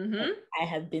 Mm-hmm. I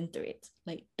have been through it.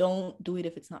 Like, don't do it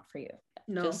if it's not for you.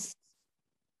 No.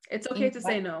 It's okay to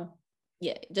say no.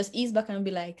 Yeah. Just ease back and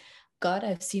be like, God,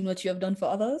 I've seen what you have done for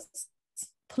others.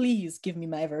 Please give me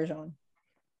my version.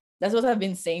 That's what I've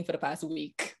been saying for the past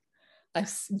week.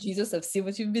 Jesus, I've seen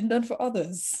what you've been done for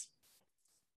others.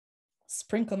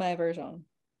 Sprinkle my version.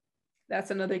 That's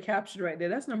another caption right there.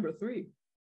 That's number 3.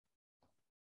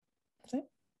 See?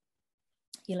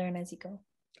 You learn as you go.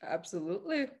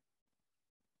 Absolutely.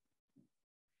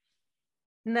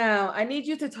 Now, I need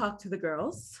you to talk to the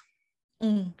girls.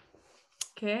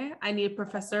 Okay? I need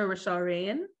Professor Rochelle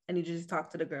Rain. I need you to talk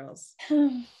to the girls.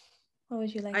 What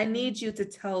would you like? I need you to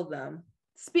tell them.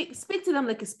 Speak to them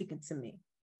like you're speaking to me.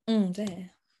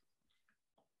 There.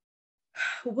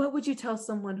 What would you tell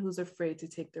someone who's afraid to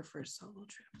take their first solo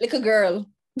trip? Like a girl.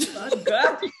 Oh,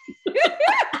 God.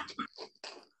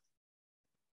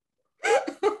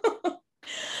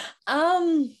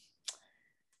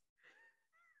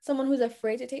 Someone who's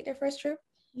afraid to take their first trip?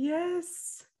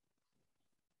 Yes.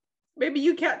 Maybe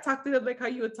you can't talk to them like how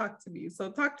you would talk to me.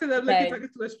 So talk to them like you're talking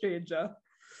to a stranger.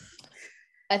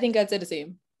 I think I'd say the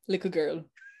same. Like a girl.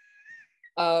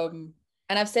 And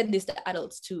I've said this to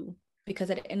adults too, because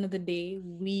at the end of the day,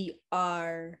 we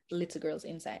are little girls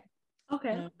inside.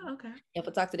 Okay. Okay. You have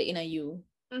to talk to the inner you.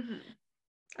 Mm-hmm.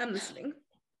 I'm listening.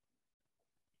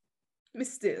 Me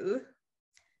still.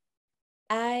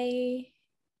 I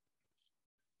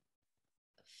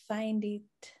find it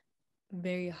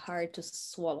very hard to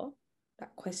swallow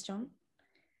that question.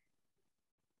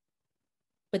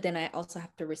 But then I also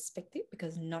have to respect it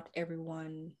because not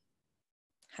everyone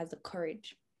has the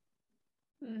courage.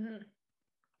 Mm-hmm.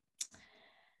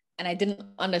 And I didn't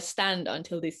understand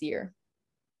until this year.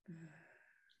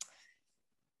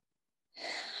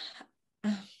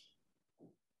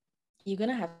 You're going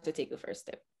to have to take the first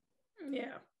step.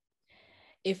 Yeah.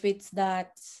 If it's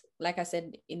that, like I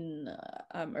said in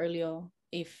earlier,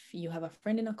 if you have a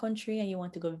friend in a country and you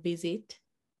want to go visit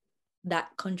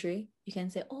that country, you can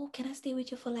say, oh, can I stay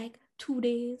with you for like 2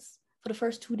 days, for the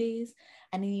first 2 days?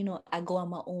 And then, I go on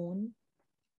my own.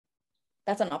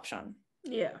 That's an option.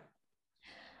 Yeah.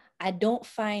 I don't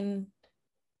find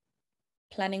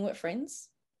planning with friends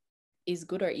is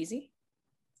good or easy.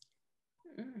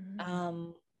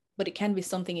 Mm-hmm. But it can be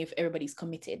something if everybody's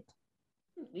committed.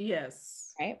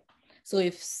 Yes. Right? So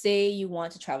if, say, you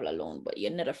want to travel alone, but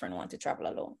your another friend wants to travel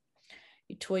alone,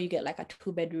 you get like a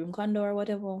 2-bedroom condo or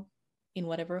whatever in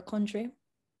whatever country,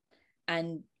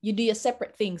 and you do your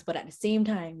separate things, but at the same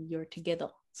time you're together,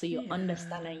 so you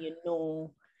understand and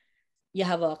you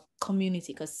have a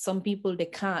community, because some people, they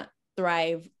can't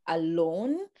thrive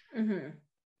alone in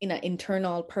an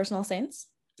internal personal sense.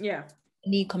 Yeah.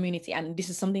 Need community. And this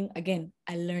is something, again,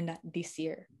 I learned that this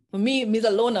year. For me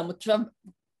alone, I'm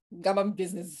got my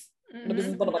business. The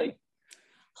business body.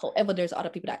 However, there's other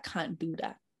people that can't do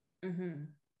that.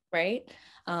 Right?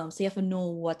 So you have to know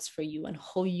what's for you and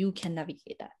how you can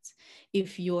navigate that.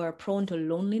 If you're prone to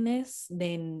loneliness,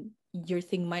 then your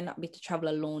thing might not be to travel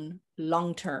alone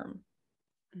long term.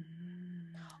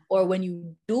 Or when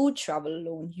you do travel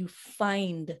alone, you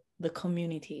find the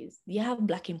communities. You have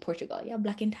Black in Portugal, you have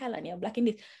Black in Thailand, you have Black in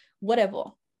this, whatever.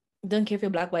 Don't care if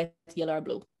you're Black, white, yellow, or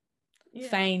blue. Yeah.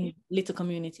 Find little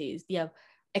communities. You have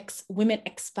women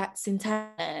expats in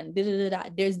Thailand.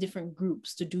 There's different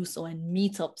groups to do so, and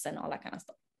meetups and all that kind of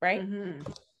stuff, right?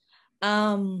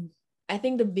 I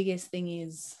think the biggest thing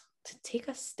is to take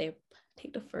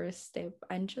the first step,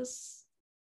 and just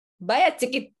buy a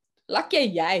ticket. Lock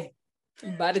your eye.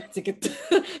 Buy the ticket.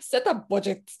 Set a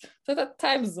budget. Set a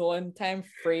time zone, time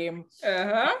frame.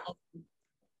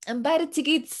 And buy the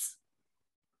tickets.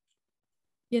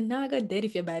 You're not gonna dead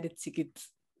if you buy the tickets.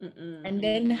 And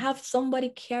then have somebody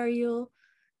carry you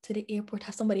to the airport.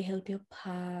 Have somebody help you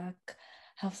pack.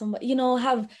 have somebody, you know,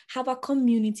 have a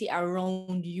community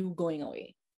around you going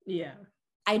away. Yeah.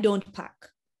 I don't pack.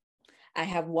 I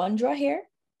have one drawer here,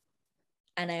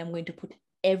 and I am going to put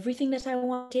everything that I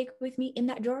want to take with me in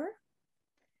that drawer.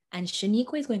 And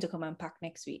Shaniqua is going to come and pack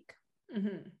next week.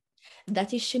 Mm-hmm.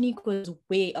 That is Shaniqua's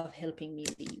way of helping me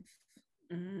leave.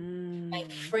 Mm-hmm. My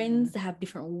friends have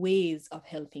different ways of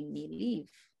helping me leave.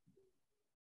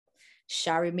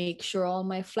 Shari makes sure all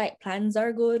my flight plans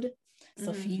are good.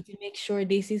 Sophie to make sure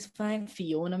this is fine.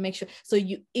 Fiona make sure. So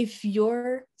if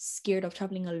you're scared of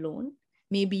traveling alone,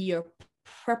 maybe your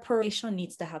preparation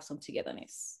needs to have some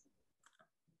togetherness.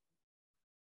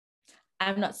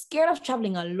 I'm not scared of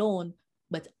traveling alone,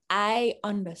 but I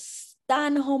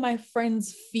understand how my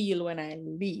friends feel when I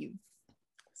leave.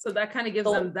 So that kind of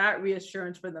gives them that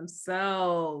reassurance for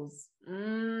themselves.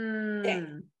 Yeah.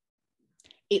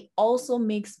 It also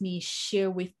makes me share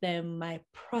with them my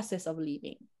process of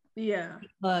leaving. Yeah.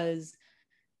 Because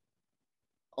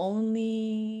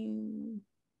only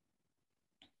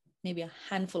maybe a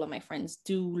handful of my friends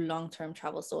do long-term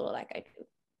travel solo like I do.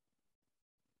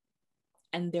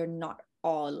 And they're not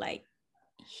all like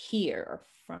here or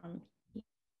from here,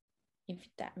 if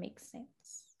that makes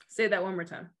sense. Say that one more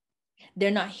time.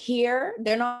 They're not here.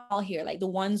 They're not all here. Like the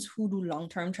ones who do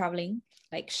long-term traveling.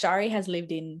 Like Shari has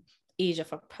lived in Asia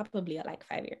for probably like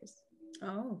 5 years.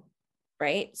 Oh.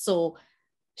 Right? So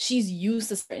she's used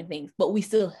to certain things, but we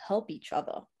still help each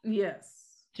other. Yes.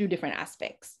 Through different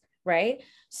aspects. Right?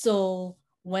 So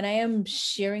when I am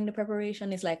sharing the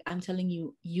preparation, it's like, I'm telling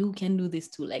you, you can do this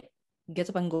too. Like, get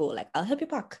up and go. Like, I'll help you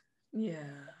pack.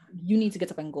 Yeah. You need to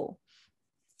get up and go.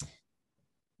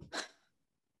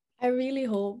 I really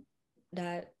hope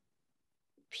that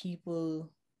people,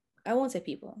 I won't say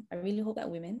people, I really hope that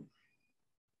women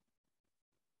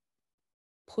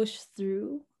push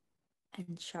through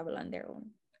and travel on their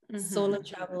own. Mm-hmm. Solo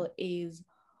travel is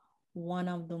one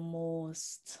of the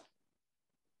most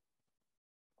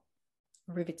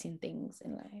riveting things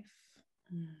in life.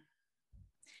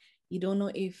 You don't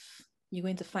know if you're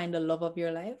going to find the love of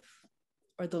your life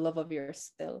or the love of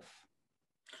yourself.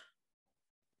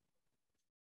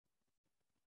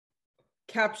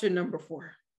 Caption number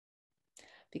 4.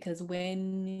 Because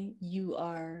when you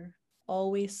are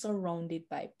always surrounded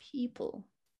by people,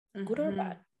 good or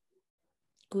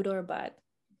bad,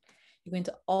 you're going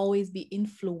to always be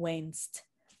influenced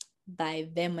by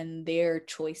them and their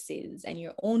choices, and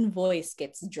your own voice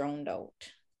gets drowned out.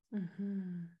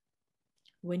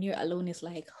 When you're alone, it's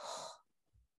like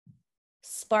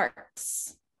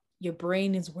sparks. Your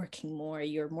brain is working more.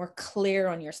 You're more clear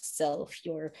on yourself.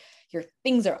 Your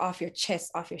things are off your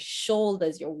chest, off your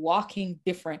shoulders. You're walking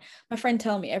different. My friend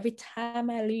tell me every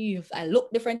time I leave, I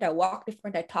look different, I walk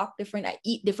different, I talk different, I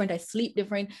eat different, I sleep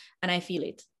different, and I feel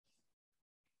it.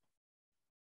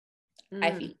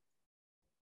 I feel it.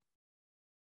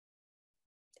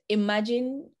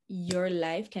 Imagine your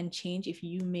life can change if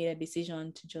you made a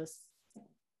decision to just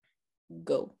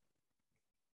go.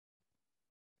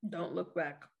 Don't look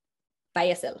back. By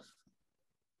yourself.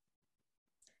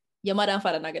 Your mother and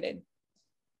father not getting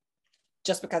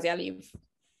just because you leave.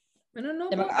 I don't know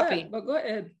about that, but go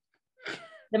ahead.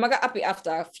 They're gonna happy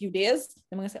after a few days.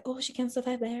 They're gonna say, oh, she can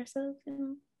survive by herself. You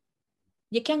know?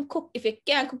 You can cook. If you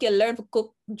can't cook, you learn to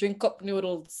cook, drink cup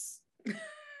noodles.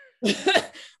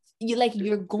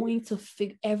 You're going to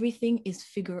figure, everything is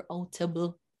figure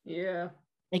outable. Yeah.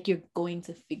 Like you're going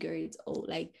to figure it out.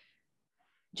 Like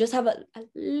just have a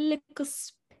little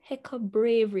speck of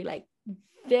bravery, like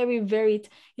very, very,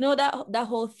 you know, that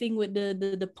whole thing with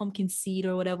the pumpkin seed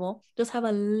or whatever. Just have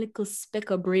a little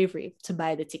speck of bravery to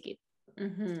buy the ticket.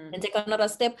 And take another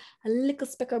step, a little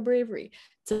speck of bravery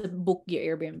to book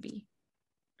your Airbnb.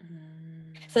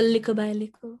 So little by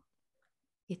little,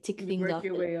 you tick things off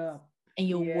your way up. And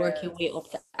you work your way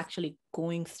up to actually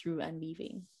going through and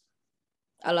leaving.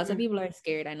 A lot of people are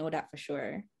scared, I know that for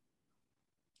sure.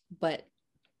 But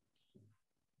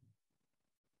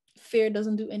fear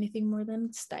doesn't do anything more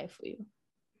than stifle you.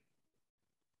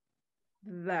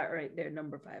 That right there,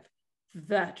 number 5.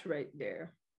 That right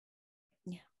there.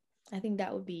 Yeah, I think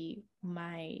that would be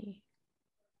my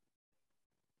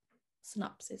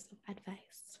synopsis of advice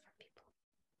for people.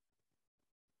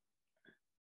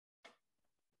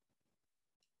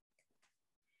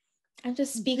 I'm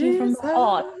just speaking from the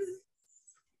heart.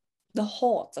 The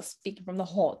heart. I'm speaking from the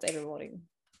heart, everybody.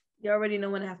 You already know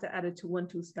when I have to add it to 1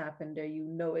 2 stop in there, you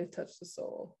know it touched the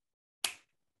soul.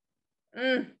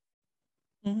 Yeah.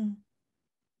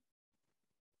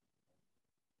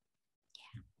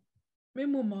 Me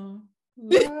mama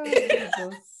loves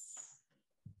us.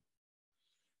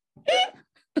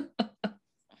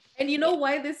 And you know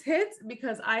why this hits?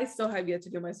 Because I still have yet to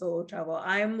do my solo travel.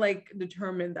 I'm like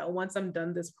determined that once I'm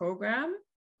done this program,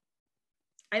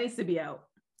 I need to be out.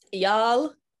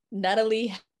 Y'all,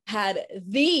 Natalie had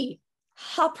the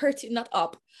opportunity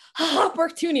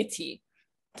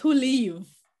to leave.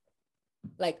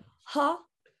 Like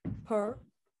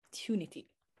opportunity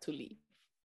to leave.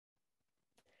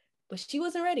 But she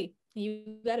wasn't ready.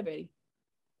 You got to be ready.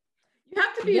 You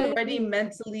have to be ready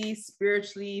mentally,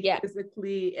 spiritually,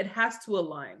 physically. It has to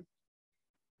align.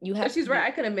 You have. But she's right.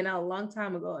 I could have been out a long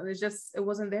time ago, and it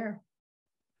wasn't there.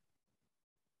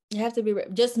 You have to be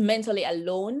just mentally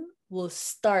alone will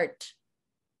start.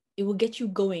 It will get you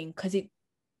going because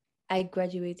I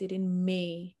graduated in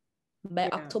May. By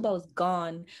October, I was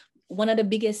gone. One of the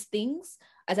biggest things,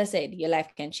 as I said, your life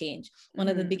can change. One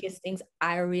of the biggest things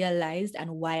I realized and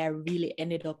why I really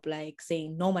ended up like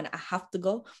saying, no, man, I have to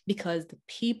go, because the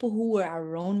people who were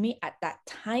around me at that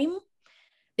time,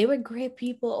 they were great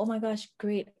people. Oh my gosh,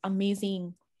 great,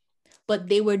 amazing. But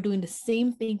they were doing the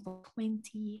same thing for 20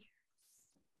 years.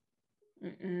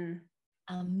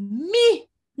 Me,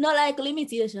 not like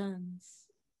limitations.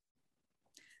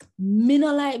 Me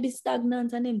not like be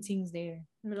stagnant and them things there.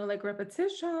 Me not like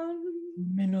repetition.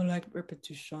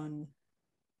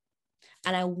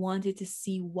 And I wanted to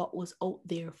see what was out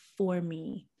there for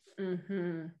me.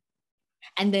 And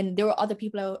then there were other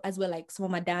people as well, like some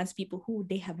of my dance people who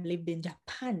they have lived in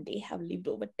Japan, they have lived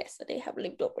over there, so they have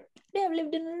lived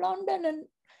in London,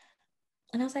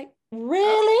 and I was like,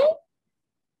 really?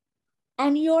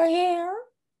 And you're here?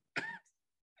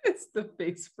 It's the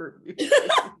face for me.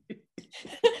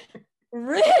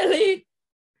 Really?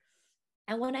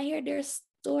 And when I hear their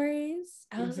stories,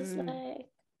 I was just like,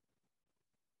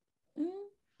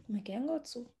 I can go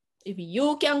too. If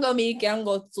you can go, me can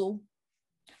go too.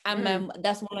 And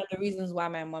that's one of the reasons why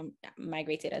my mom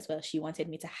migrated as well. She wanted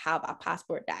me to have a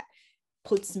passport that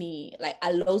puts me, like,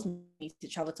 allows me to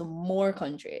travel to more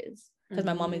countries. Because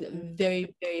my mom is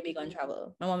very, very big on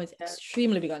travel. My mom is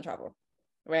extremely big on travel,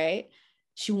 right?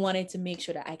 She wanted to make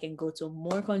sure that I can go to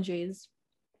more countries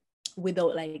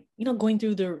without, like, going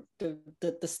through the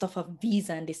stuff of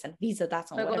visa and this and visa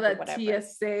that, like whatever, all that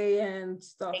TSA and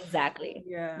stuff. Exactly.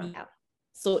 Yeah.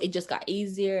 So it just got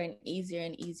easier and easier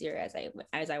and easier as I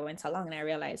went along, and I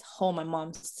realized how my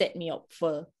mom set me up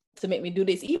to make me do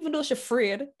this, even though she's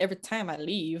afraid every time I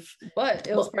leave. But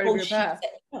it was part of your path.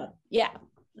 Yeah.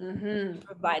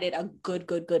 Provided a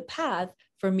good path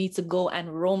for me to go and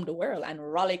roam the world and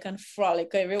rollick and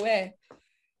frolic everywhere.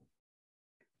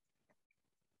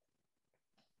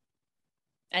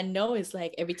 And now it's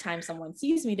like every time someone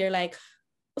sees me, they're like,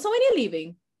 so when are you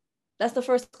leaving? That's the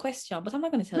first question, but I'm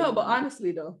not going to tell you. No, but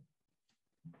honestly though,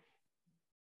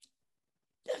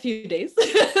 a few days.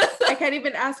 I can't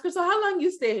even ask her, so how long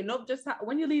you stay? Nope, just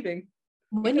when you're leaving.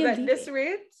 When you're leaving. At this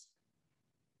rate,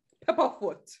 pepper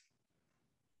foot.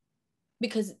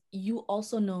 Because you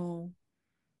also know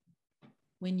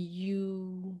when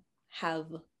you have,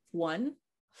 one,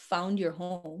 found your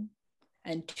home,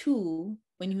 and two,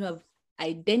 when you have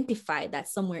identified that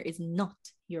somewhere is not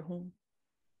your home.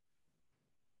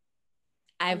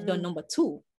 I've done number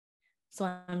 2, so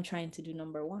I'm trying to do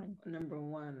number 1.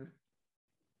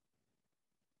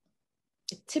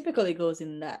 It typically goes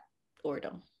in that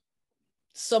order.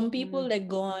 Some people that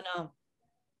go on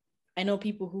I know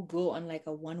people who go on like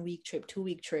a 1-week trip,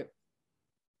 2-week trip,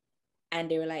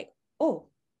 and they were like, oh,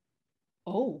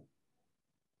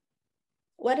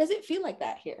 why does it feel like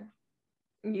that here?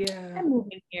 Yeah, I'm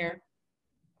moving here.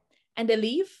 And they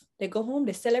leave, they go home,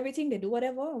 they sell everything, they do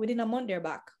whatever. Within a month, they're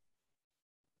back.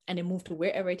 And they move to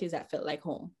wherever it is that felt like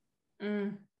home.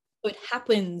 So it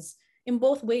happens in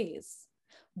both ways.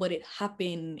 But it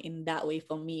happened in that way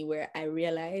for me, where I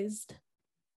realized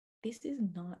this is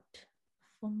not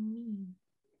for me.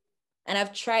 And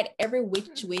I've tried every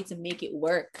which way to make it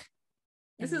work.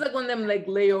 This is like one of them like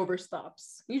layover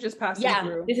stops. You just pass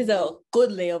through. This is a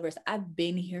good layover. I've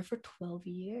been here for 12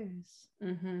 years.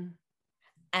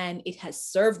 And it has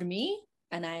served me,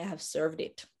 and I have served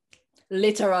it.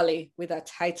 Literally, with a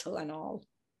title and all.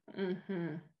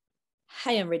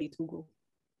 I am ready to go.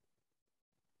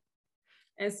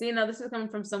 And see, now this is coming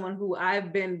from someone who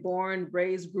I've been born,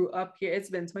 raised, grew up here. It's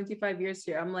been 25 years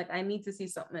here. I'm like, I need to see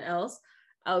something else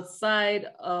outside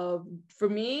of, for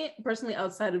me personally,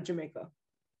 outside of Jamaica.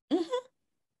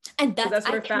 And that's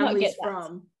where family's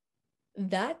from.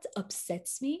 That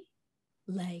upsets me,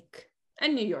 like,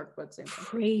 and New York, but same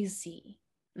crazy.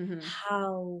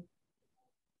 How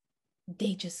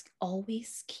they just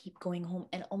always keep going home.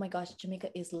 And oh my gosh,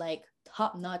 Jamaica is like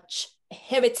top notch,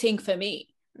 everything for me.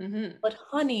 But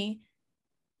honey,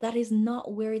 that is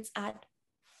not where it's at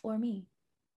for me.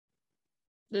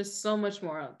 There's so much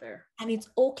more out there. And it's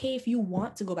okay if you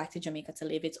want to go back to Jamaica to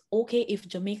live. It's okay if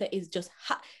Jamaica is just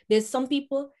hot. There's some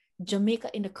people, Jamaica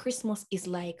in the Christmas is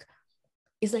like,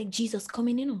 it's like Jesus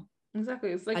coming in.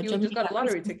 Exactly. It's like At you just got a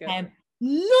lottery Christmas ticket. time.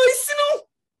 Nice, you know.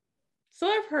 So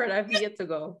I've heard. I've yet to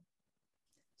go.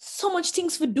 So much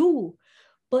things to do.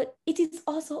 But it is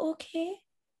also okay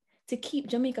to keep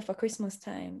Jamaica for Christmas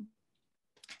time.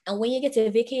 And when you get to a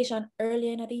vacation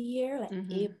earlier in the year, like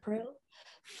April,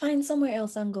 find somewhere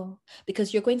else and go.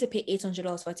 Because you're going to pay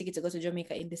 $800 for a ticket to go to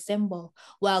Jamaica in December,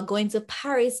 while going to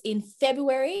Paris in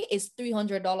February is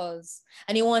 $300.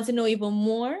 And you want to know even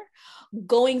more?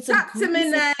 Going to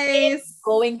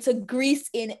Greece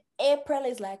in April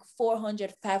is like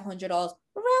 $400, $500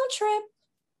 round trip.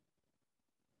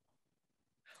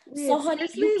 Wait, so honey,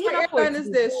 what airline is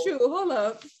this? Shoot, hold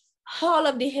up. All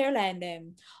of the hairline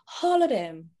them. All of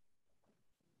them.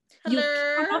 Hello?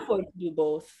 You can afford to do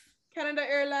both. Canada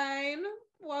Airline,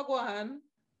 Wagwan.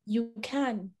 You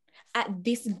can. At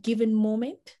this given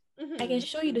moment, I can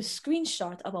show you the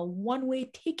screenshot of a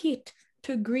one-way ticket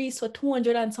to Greece for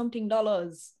 $200 and something.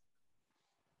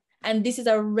 And this is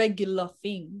a regular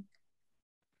thing.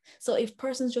 So if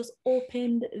persons just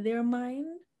opened their mind,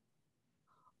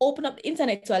 open up the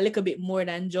internet to a little bit more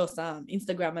than just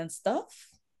Instagram and stuff,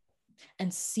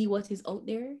 and see what is out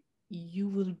there, you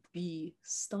will be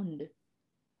stunned.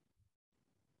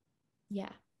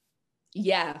 Yeah.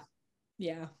 I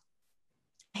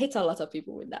hate a lot of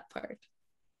people with that part.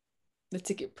 The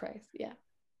ticket price, yeah.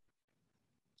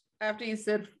 After you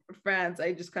said France,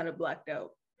 I just kind of blacked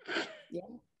out. Yeah.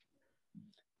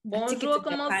 Bonjour,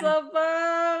 comment ça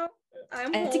va?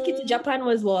 I'm home. Ticket to Japan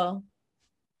was well.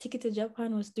 Ticket to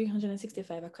Japan was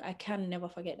 $365. I can never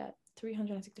forget that.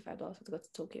 $365 to go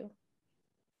to Tokyo.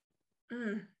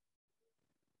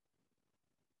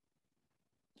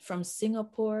 From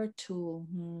Singapore to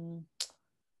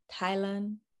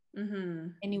Thailand,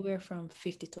 anywhere from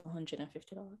 $50 to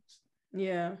 $150.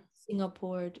 Yeah.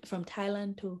 Singapore, from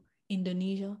Thailand to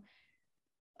Indonesia,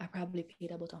 I probably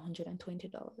paid about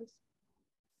 $120.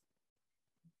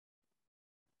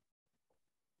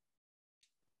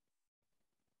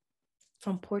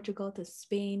 From Portugal to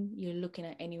Spain, you're looking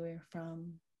at anywhere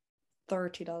from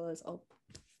 $30 up.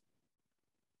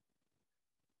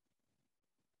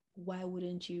 Why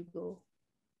wouldn't you go?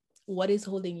 What is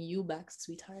holding you back,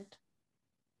 sweetheart?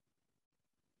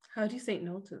 How do you say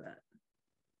no to that?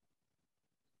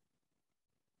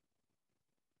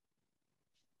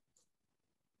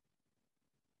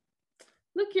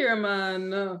 Look here,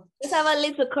 man. Just have a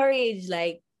little courage.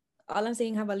 Like, all I'm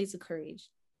saying, have a little courage.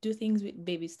 Do things with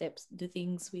baby steps. Do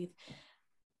things with...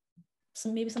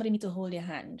 So maybe somebody need to hold your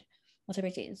hand. Whatever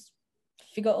it is.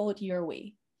 Figure out your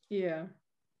way. Yeah.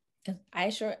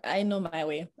 I know my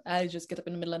way. I just get up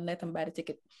in the middle of the night and buy the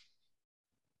ticket.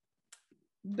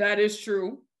 That is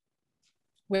true.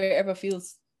 Wherever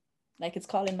feels like it's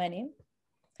calling my name,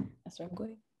 that's where I'm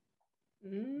going.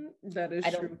 That is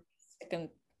true.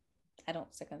 I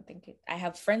don't second think it. I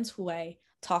have friends who I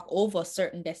talk over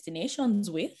certain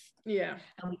destinations with. Yeah.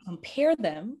 And we compare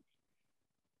them,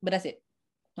 but that's it.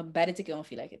 I buy the ticket, I don't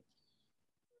feel like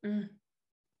it.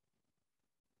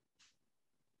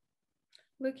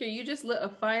 Look here, you just lit a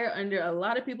fire under a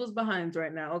lot of people's behinds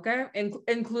right now, okay?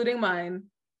 Including mine.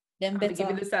 I'm gonna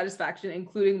give you the satisfaction,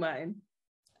 including mine.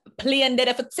 Plane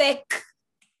there for tech.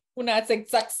 We're not take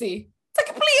taxi. Take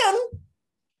a plane.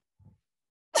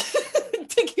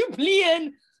 Take your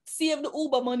plane. Save the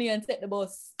Uber money and take the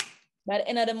bus. By the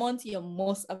end of the month, you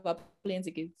must have a plane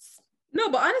tickets.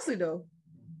 No, but honestly though,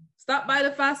 stop by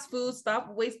the fast food.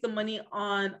 Stop wasting money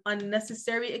on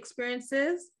unnecessary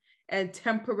experiences and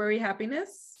temporary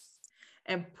happiness,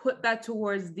 and put that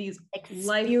towards these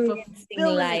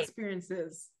life-fulfilling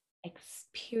experiences.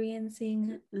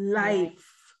 Experiencing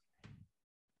life.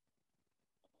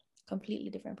 Completely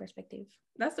different perspective.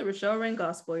 That's the Rochelle Ring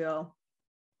gospel, y'all.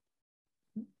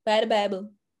 By the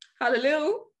Bible.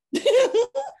 Hallelujah.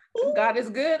 God is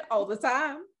good all the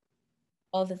time.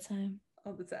 All the time.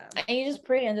 All the time. And you just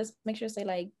pray and just make sure to say,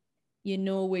 like, you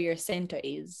know where your center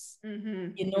is.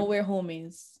 You know where home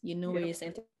is. You know where your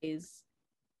center is.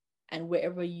 And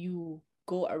wherever you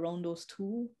go around those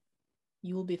two,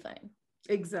 you will be fine.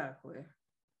 Exactly.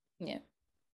 Yeah.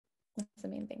 That's the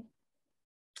main thing.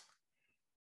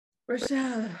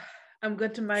 Rochelle, I'm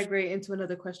going to migrate into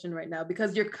another question right now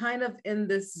because you're kind of in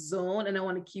this zone and I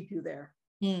want to keep you there.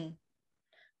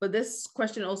 But this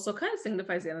question also kind of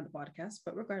signifies the end of the podcast,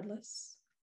 but regardless.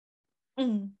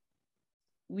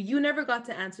 You never got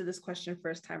to answer this question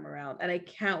first time around, and I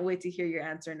can't wait to hear your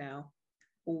answer now.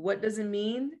 What does it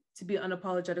mean to be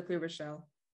unapologetically Rochelle?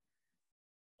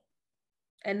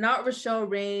 And not Rochelle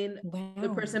Rain, Wow. the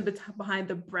person behind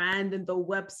the brand and the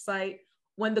website.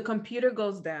 When the computer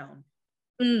goes down,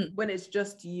 when it's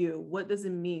just you, what does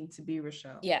it mean to be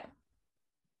Rochelle? Yeah.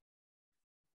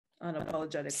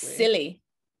 Unapologetically. Silly.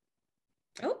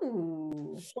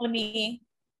 Oh. Funny.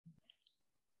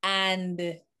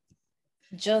 And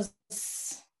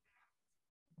just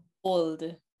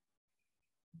bold.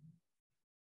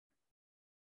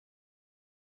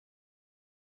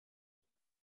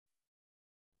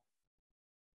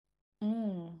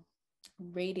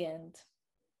 Radiant.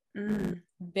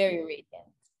 Very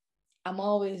radiant. I'm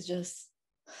always just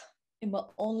in my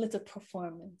own little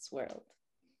performance world.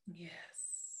 Yes.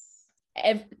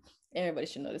 Everybody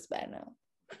should know this by now.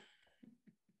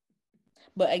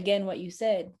 But again, what you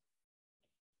said,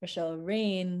 Rochelle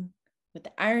Rain with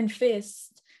the iron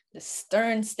fist, the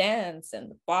stern stance,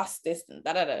 and the boss this and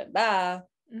da da da da,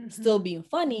 still being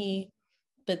funny.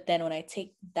 But then when I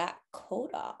take that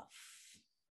coat off,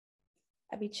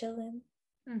 I be chilling.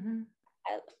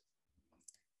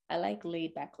 I like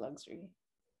laid back luxury.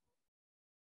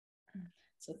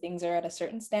 So things are at a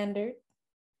certain standard,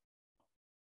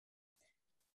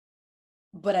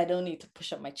 but I don't need to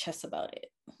push up my chest about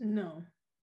it. No.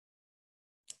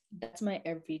 That's my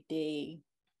everyday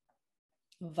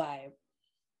vibe.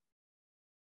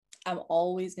 I'm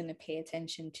always going to pay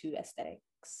attention to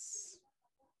aesthetics.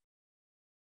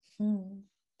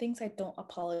 Things I don't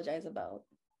apologize about.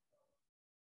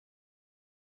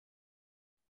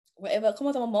 Whatever come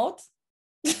out of my mouth,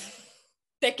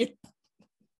 take it.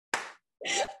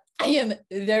 I am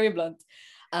very blunt.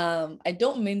 I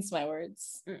don't mince my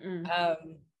words. I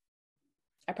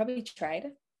probably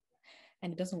tried,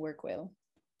 and it doesn't work well.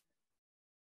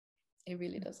 It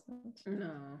really doesn't.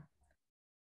 No.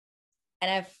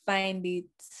 And I find it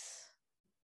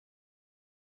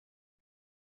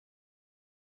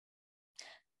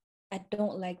I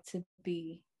don't like to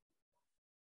be,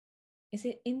 is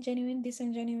it ingenuine,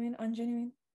 disingenuine,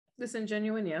 ungenuine?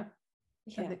 Disingenuine, yeah.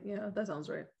 Yeah. That sounds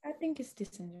right. I think it's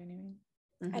disingenuine.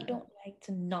 I don't like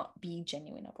to not be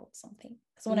genuine about something.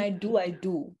 Because when I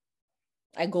do.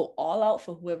 I go all out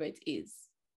for whoever it is.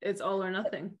 It's all or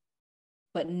nothing.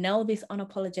 But now this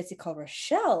unapologetic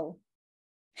Rochelle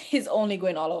is only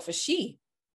going all out for she.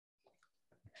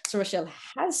 So Rochelle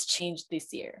has changed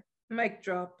this year. Mic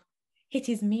drop. It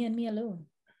is me and me alone.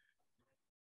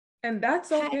 And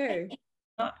that's okay.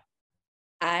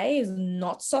 I is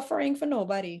not suffering for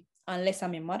nobody. Unless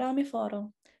I'm a mother or my father.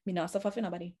 Me not suffer for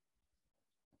nobody.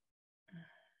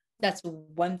 That's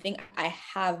one thing I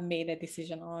have made a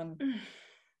decision on.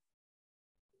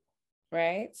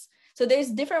 Right? So there's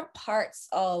different parts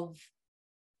of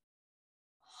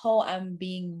how I'm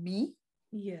being me.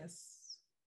 Yes.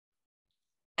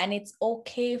 And it's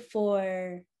okay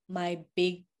for my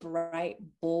big, bright,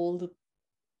 bold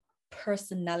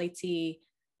personality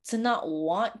to not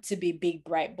want to be big,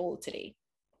 bright, bold today.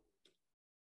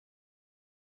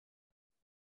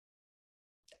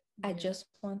 I just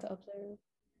want to observe.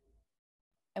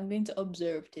 I'm going to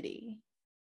observe today.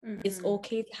 It's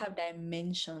okay to have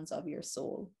dimensions of your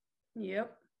soul.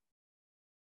 Yep.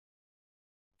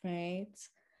 Right?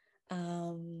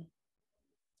 And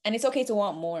it's okay to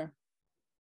want more.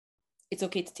 It's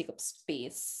okay to take up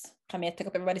space. Come here, take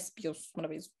up everybody's space.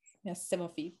 I'm 7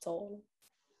 feet tall.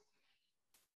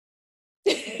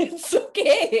 It's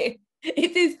okay.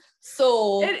 It is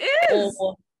so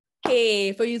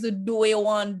okay for you to do what you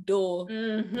want to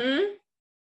do.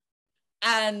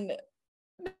 And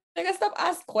I can stop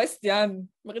ask questions. I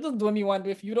can just do what you want to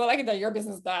do. If you don't like it, that's your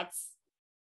business.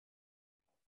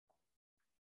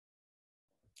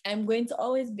 I'm going to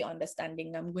always be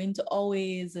understanding. I'm going to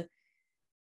always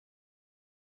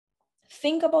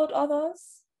think about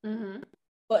others,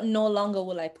 but no longer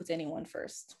will I put anyone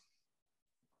first.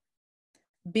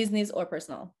 Business or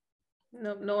personal.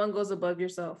 No one goes above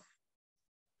yourself.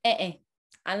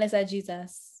 Unless I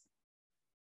Jesus.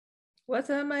 What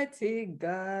a mighty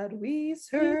God we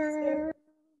serve.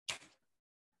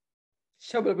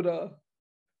 Shabba-dabba-da.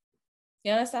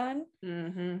 You understand?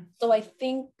 So I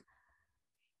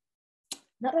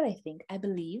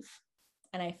believe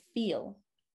and I feel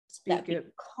that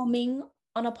becoming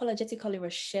unapologetically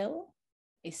Rochelle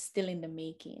is still in the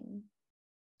making.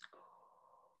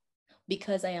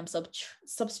 Because I am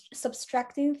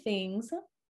subtracting things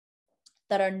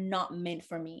that are not meant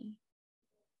for me.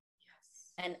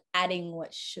 Yes. And adding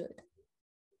what should.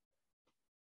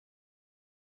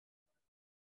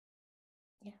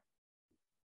 Yeah.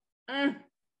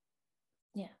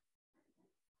 Yeah.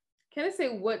 Can I say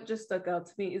what just stuck out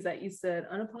to me is that you said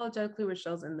unapologetically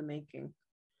Rochelle's in the making.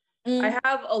 I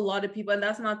have a lot of people, and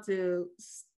that's not to,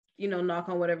 knock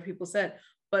on whatever people said.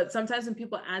 But sometimes when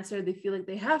people answer, they feel like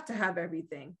they have to have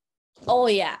everything. Oh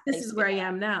yeah. This is where I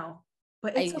am now.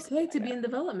 But it's okay to be in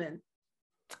development.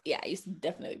 Yeah, I used to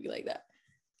definitely be like that.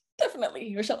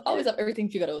 Definitely. Rochelle always have everything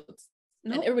figured out.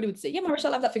 Nope. And everybody would say, yeah,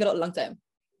 Rochelle have that figured out a long time.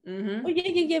 Oh,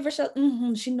 yeah, Rochelle.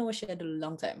 She knows what she had a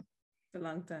long time. A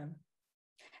long time.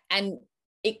 And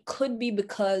it could be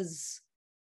because,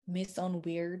 it may sound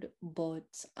weird, but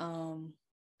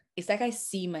it's like I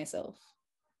see myself.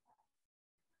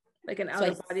 Like an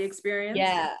out-of-body experience?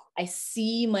 Yeah, I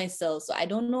see myself. So I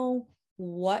don't know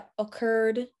what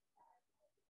occurred,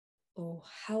 or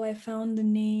how I found the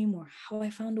name, or how I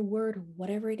found the word, or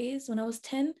whatever it is when I was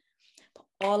 10. But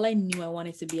all I knew, I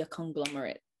wanted to be a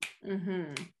conglomerate.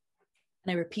 And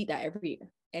I repeat that every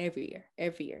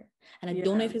year. And I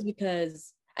don't know if it's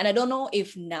because, and I don't know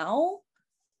if now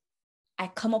I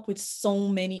come up with so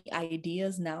many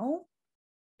ideas now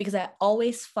because I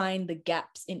always find the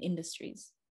gaps in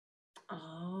industries.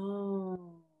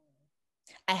 Oh.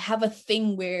 I have a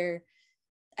thing where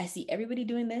I see everybody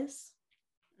doing this.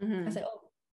 I say, oh,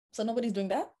 so nobody's doing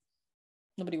that?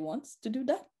 Nobody wants to do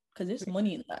that? Because there's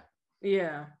money in that.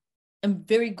 Yeah. I'm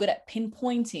very good at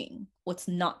pinpointing what's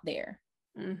not there.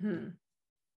 And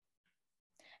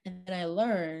then I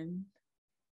learned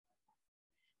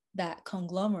that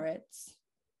conglomerates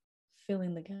fill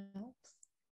in the gaps.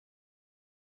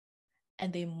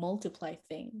 And they multiply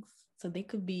things. So they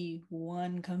could be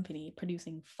one company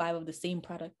producing 5 of the same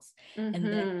products and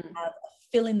then have a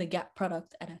fill in the gap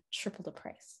product at a triple the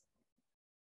price.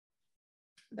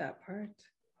 That part.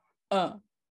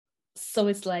 So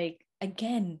it's like,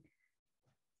 again,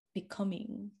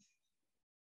 becoming.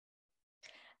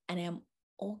 And I am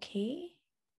okay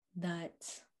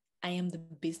that I am the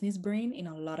business brain in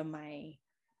a lot of my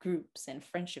groups and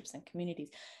friendships and communities.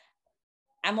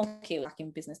 I'm okay with working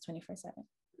business 24/7.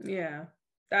 Yeah.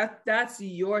 That's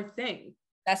your thing.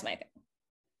 That's my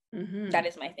thing. That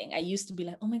is my thing. I used to be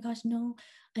like, oh my gosh, no,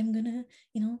 I'm gonna,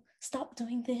 stop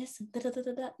doing this.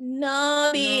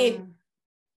 No,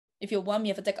 if you want me,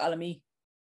 you have to take all of me.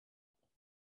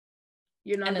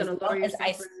 You're not gonna lower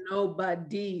yourself for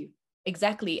nobody.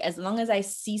 Exactly. As long as I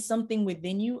see something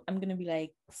within you, I'm gonna be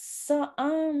like, so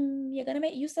you're gonna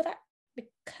make use of that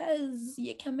because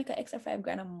you can make an extra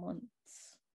 $5,000 a month.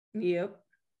 Yep.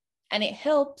 And it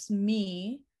helps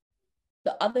me,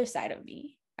 the other side of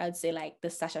me, I would say, like the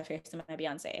Sasha Fierce and my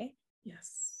Beyonce.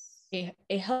 Yes.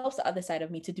 It helps the other side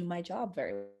of me to do my job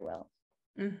very well.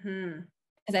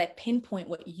 As I pinpoint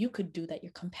what you could do that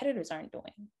your competitors aren't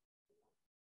doing.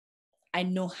 I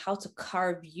know how to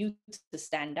carve you to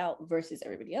stand out versus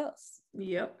everybody else.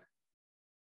 Yep.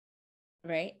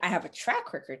 Right? I have a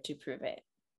track record to prove it.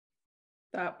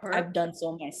 That part. I've done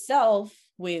so myself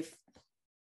with,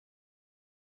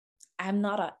 I'm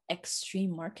not an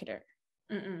extreme marketer,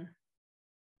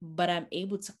 but I'm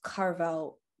able to carve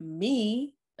out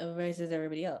me versus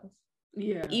everybody else.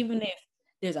 Yeah. Even if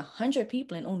there's 100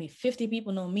 people and only 50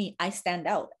 people know me, I stand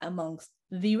out amongst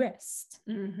the rest.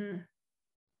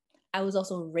 I was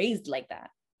also raised like that.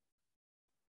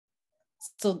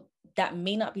 So that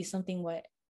may not be something what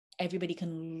everybody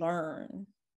can learn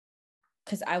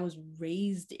because I was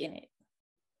raised in it.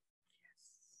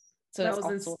 So that was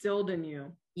also instilled in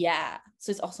you. Yeah.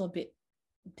 So it's also a bit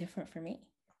different for me.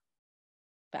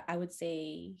 But I would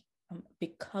say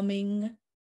becoming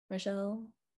Rochelle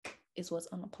is what's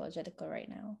unapologetic right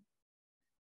now.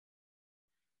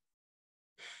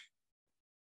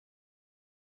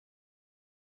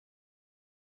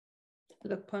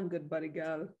 Look pun good buddy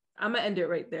girl. I'm gonna end it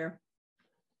right there.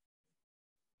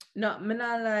 No, I'm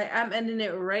not lie. I'm ending it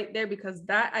right there because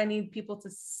that I need people to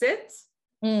sit,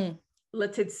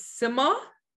 let it simmer,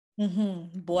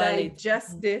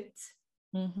 digest it,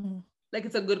 like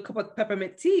it's a good cup of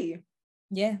peppermint tea.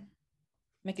 Yeah,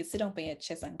 make it sit up in your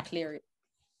chest and clear it.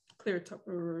 Clear it up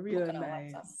real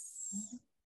nice.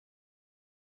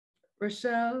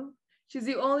 Rochelle, she's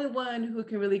the only one who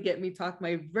can really get me talk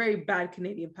my very bad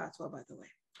Canadian patois, by the way.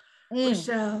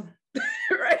 Rochelle,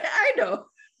 right? I know.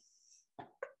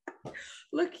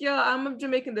 Look, y'all, I'm of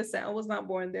Jamaican descent. I was not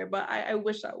born there, but I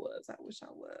wish I was.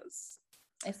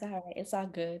 It's all right. It's all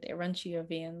good. It runs through your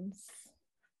veins.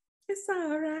 It's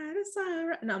all right. It's all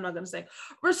right. No, I'm not going to say.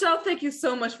 Rochelle, thank you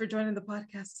so much for joining the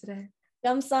podcast today.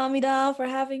 Kamsahamnida for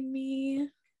having me.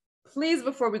 Please,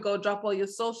 before we go, drop all your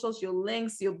socials, your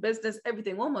links, your business,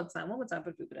 everything. One more time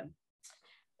for people then.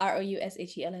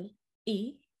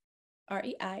 ROUSHELLEREIGN.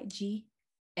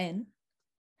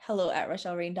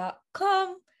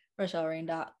 hello@RochelleRain.com.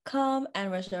 RochelleRain.com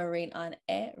and Rochelle Rain on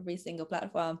every single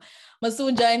platform.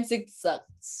 Masoon join TikTok.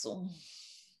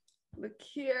 Look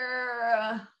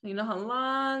here. You know how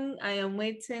long I am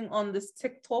waiting on this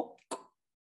TikTok?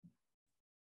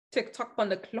 TikTok on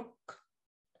the clock.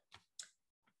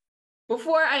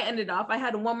 Before I end it off, I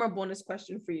had one more bonus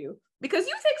question for you. Because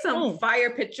you take some fire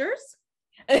pictures,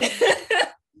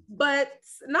 but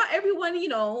not everyone,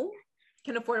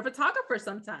 can afford a photographer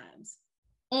sometimes.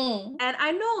 And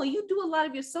I know you do a lot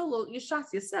of your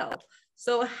shots yourself.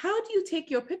 So how do you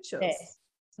take your pictures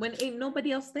when ain't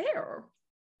nobody else there?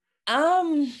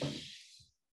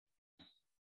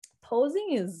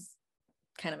 Posing is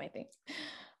kind of my thing.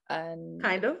 And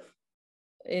kind of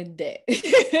in there.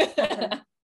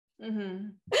 Mm-hmm.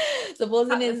 So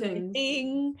posing is my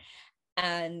thing.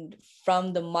 And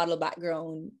from the model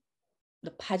background,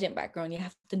 the pageant background, you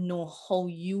have to know how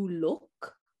you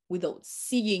look without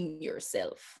seeing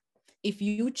yourself. If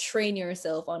you train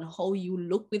yourself on how you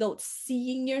look without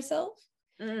seeing yourself,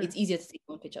 it's easier to take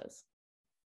on pictures.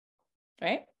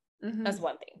 Right? Mm-hmm. That's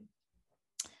one thing.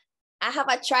 I have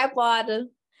a tripod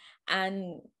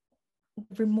and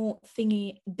remote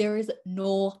thingy. There is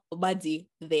nobody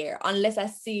there unless I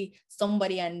see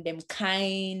somebody and them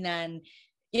kind and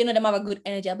them have a good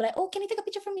energy. I'll be like, oh, can you take a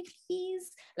picture for me,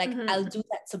 please? Like, I'll do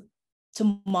that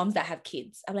to moms that have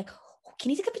kids. I'm like, oh, can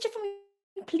you take a picture for me,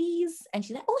 please? And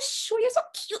she's like, oh, sure, you're so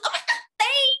cute. Oh my God,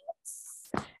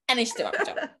 thanks. And then she took my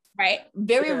picture, right?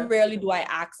 Very rarely do I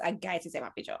ask a guy to take my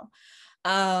picture.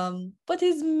 But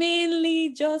it's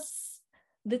mainly just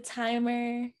the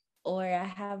timer, or I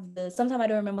have sometimes I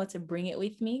don't remember to bring it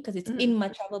with me because it's in my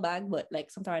travel bag, but like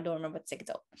sometimes I don't remember to take it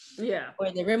out. Yeah.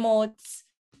 Or the remote.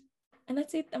 And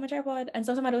that's it. I'm a tripod. And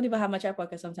sometimes I don't even have my tripod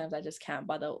because sometimes I just can't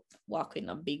bother walking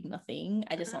a big nothing.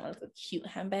 I just want like a cute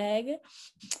handbag.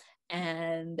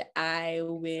 And I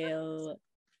will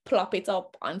plop it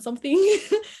up on something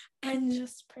and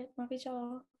just print my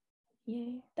picture.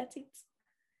 Yeah, that's it.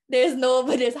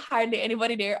 There's hardly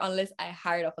anybody there unless I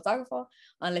hired a photographer,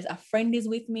 unless a friend is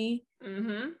with me.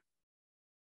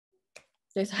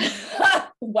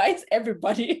 Why is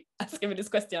everybody asking me this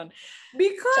question?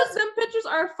 Because them pictures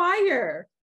are fire.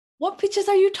 What pictures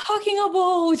are you talking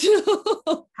about?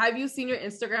 Have you seen your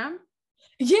Instagram?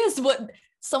 Yes, but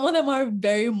some of them are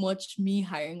very much me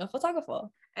hiring a photographer.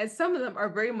 And some of them are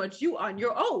very much you on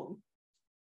your own.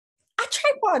 A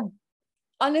tripod.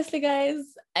 Honestly, guys,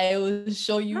 I will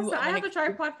show you. I have a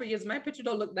tripod for years. My picture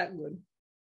don't look that good.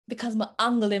 Because my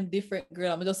angle them different,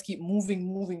 girl. I'm just keep moving.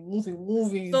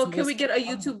 So can we get a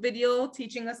YouTube video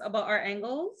teaching us about our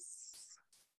angles?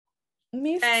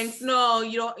 Thanks. No,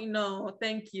 you don't. No,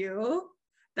 thank you.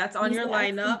 That's on your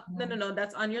lineup. No.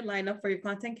 That's on your lineup for your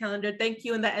content calendar. Thank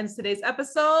you. And that ends today's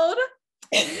episode.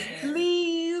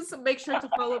 Please make sure to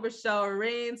follow Rochelle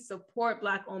Rains, support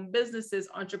Black-owned businesses,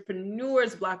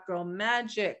 entrepreneurs, Black Girl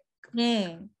Magic.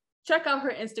 Check out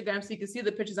her Instagram so you can see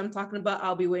the pictures I'm talking about.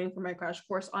 I'll be waiting for my crash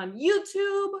course on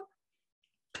YouTube.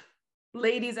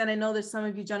 Ladies, and I know there's some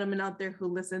of you gentlemen out there who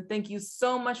listen. Thank you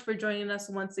so much for joining us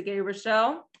once again,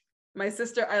 Rochelle. My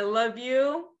sister, I love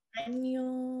you.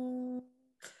 Annyeong.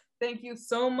 Thank you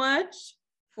so much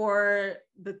for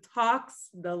the talks,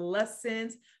 the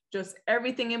lessons, just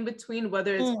everything in between,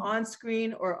 whether it's on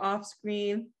screen or off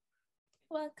screen.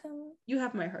 Welcome. You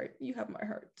have my heart. You have my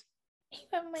heart. You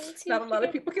have mine too. Not a lot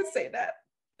of people can say that.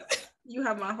 You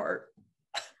have my heart.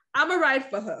 I'm a ride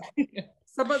for her.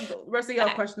 Some of the rest of y'all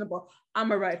questionable.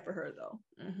 I'm a ride for her though.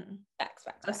 Facts.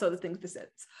 I saw the things for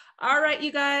sense. All right,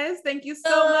 you guys. Thank you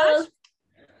so much.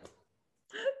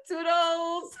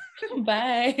 Toodles.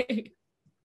 Bye.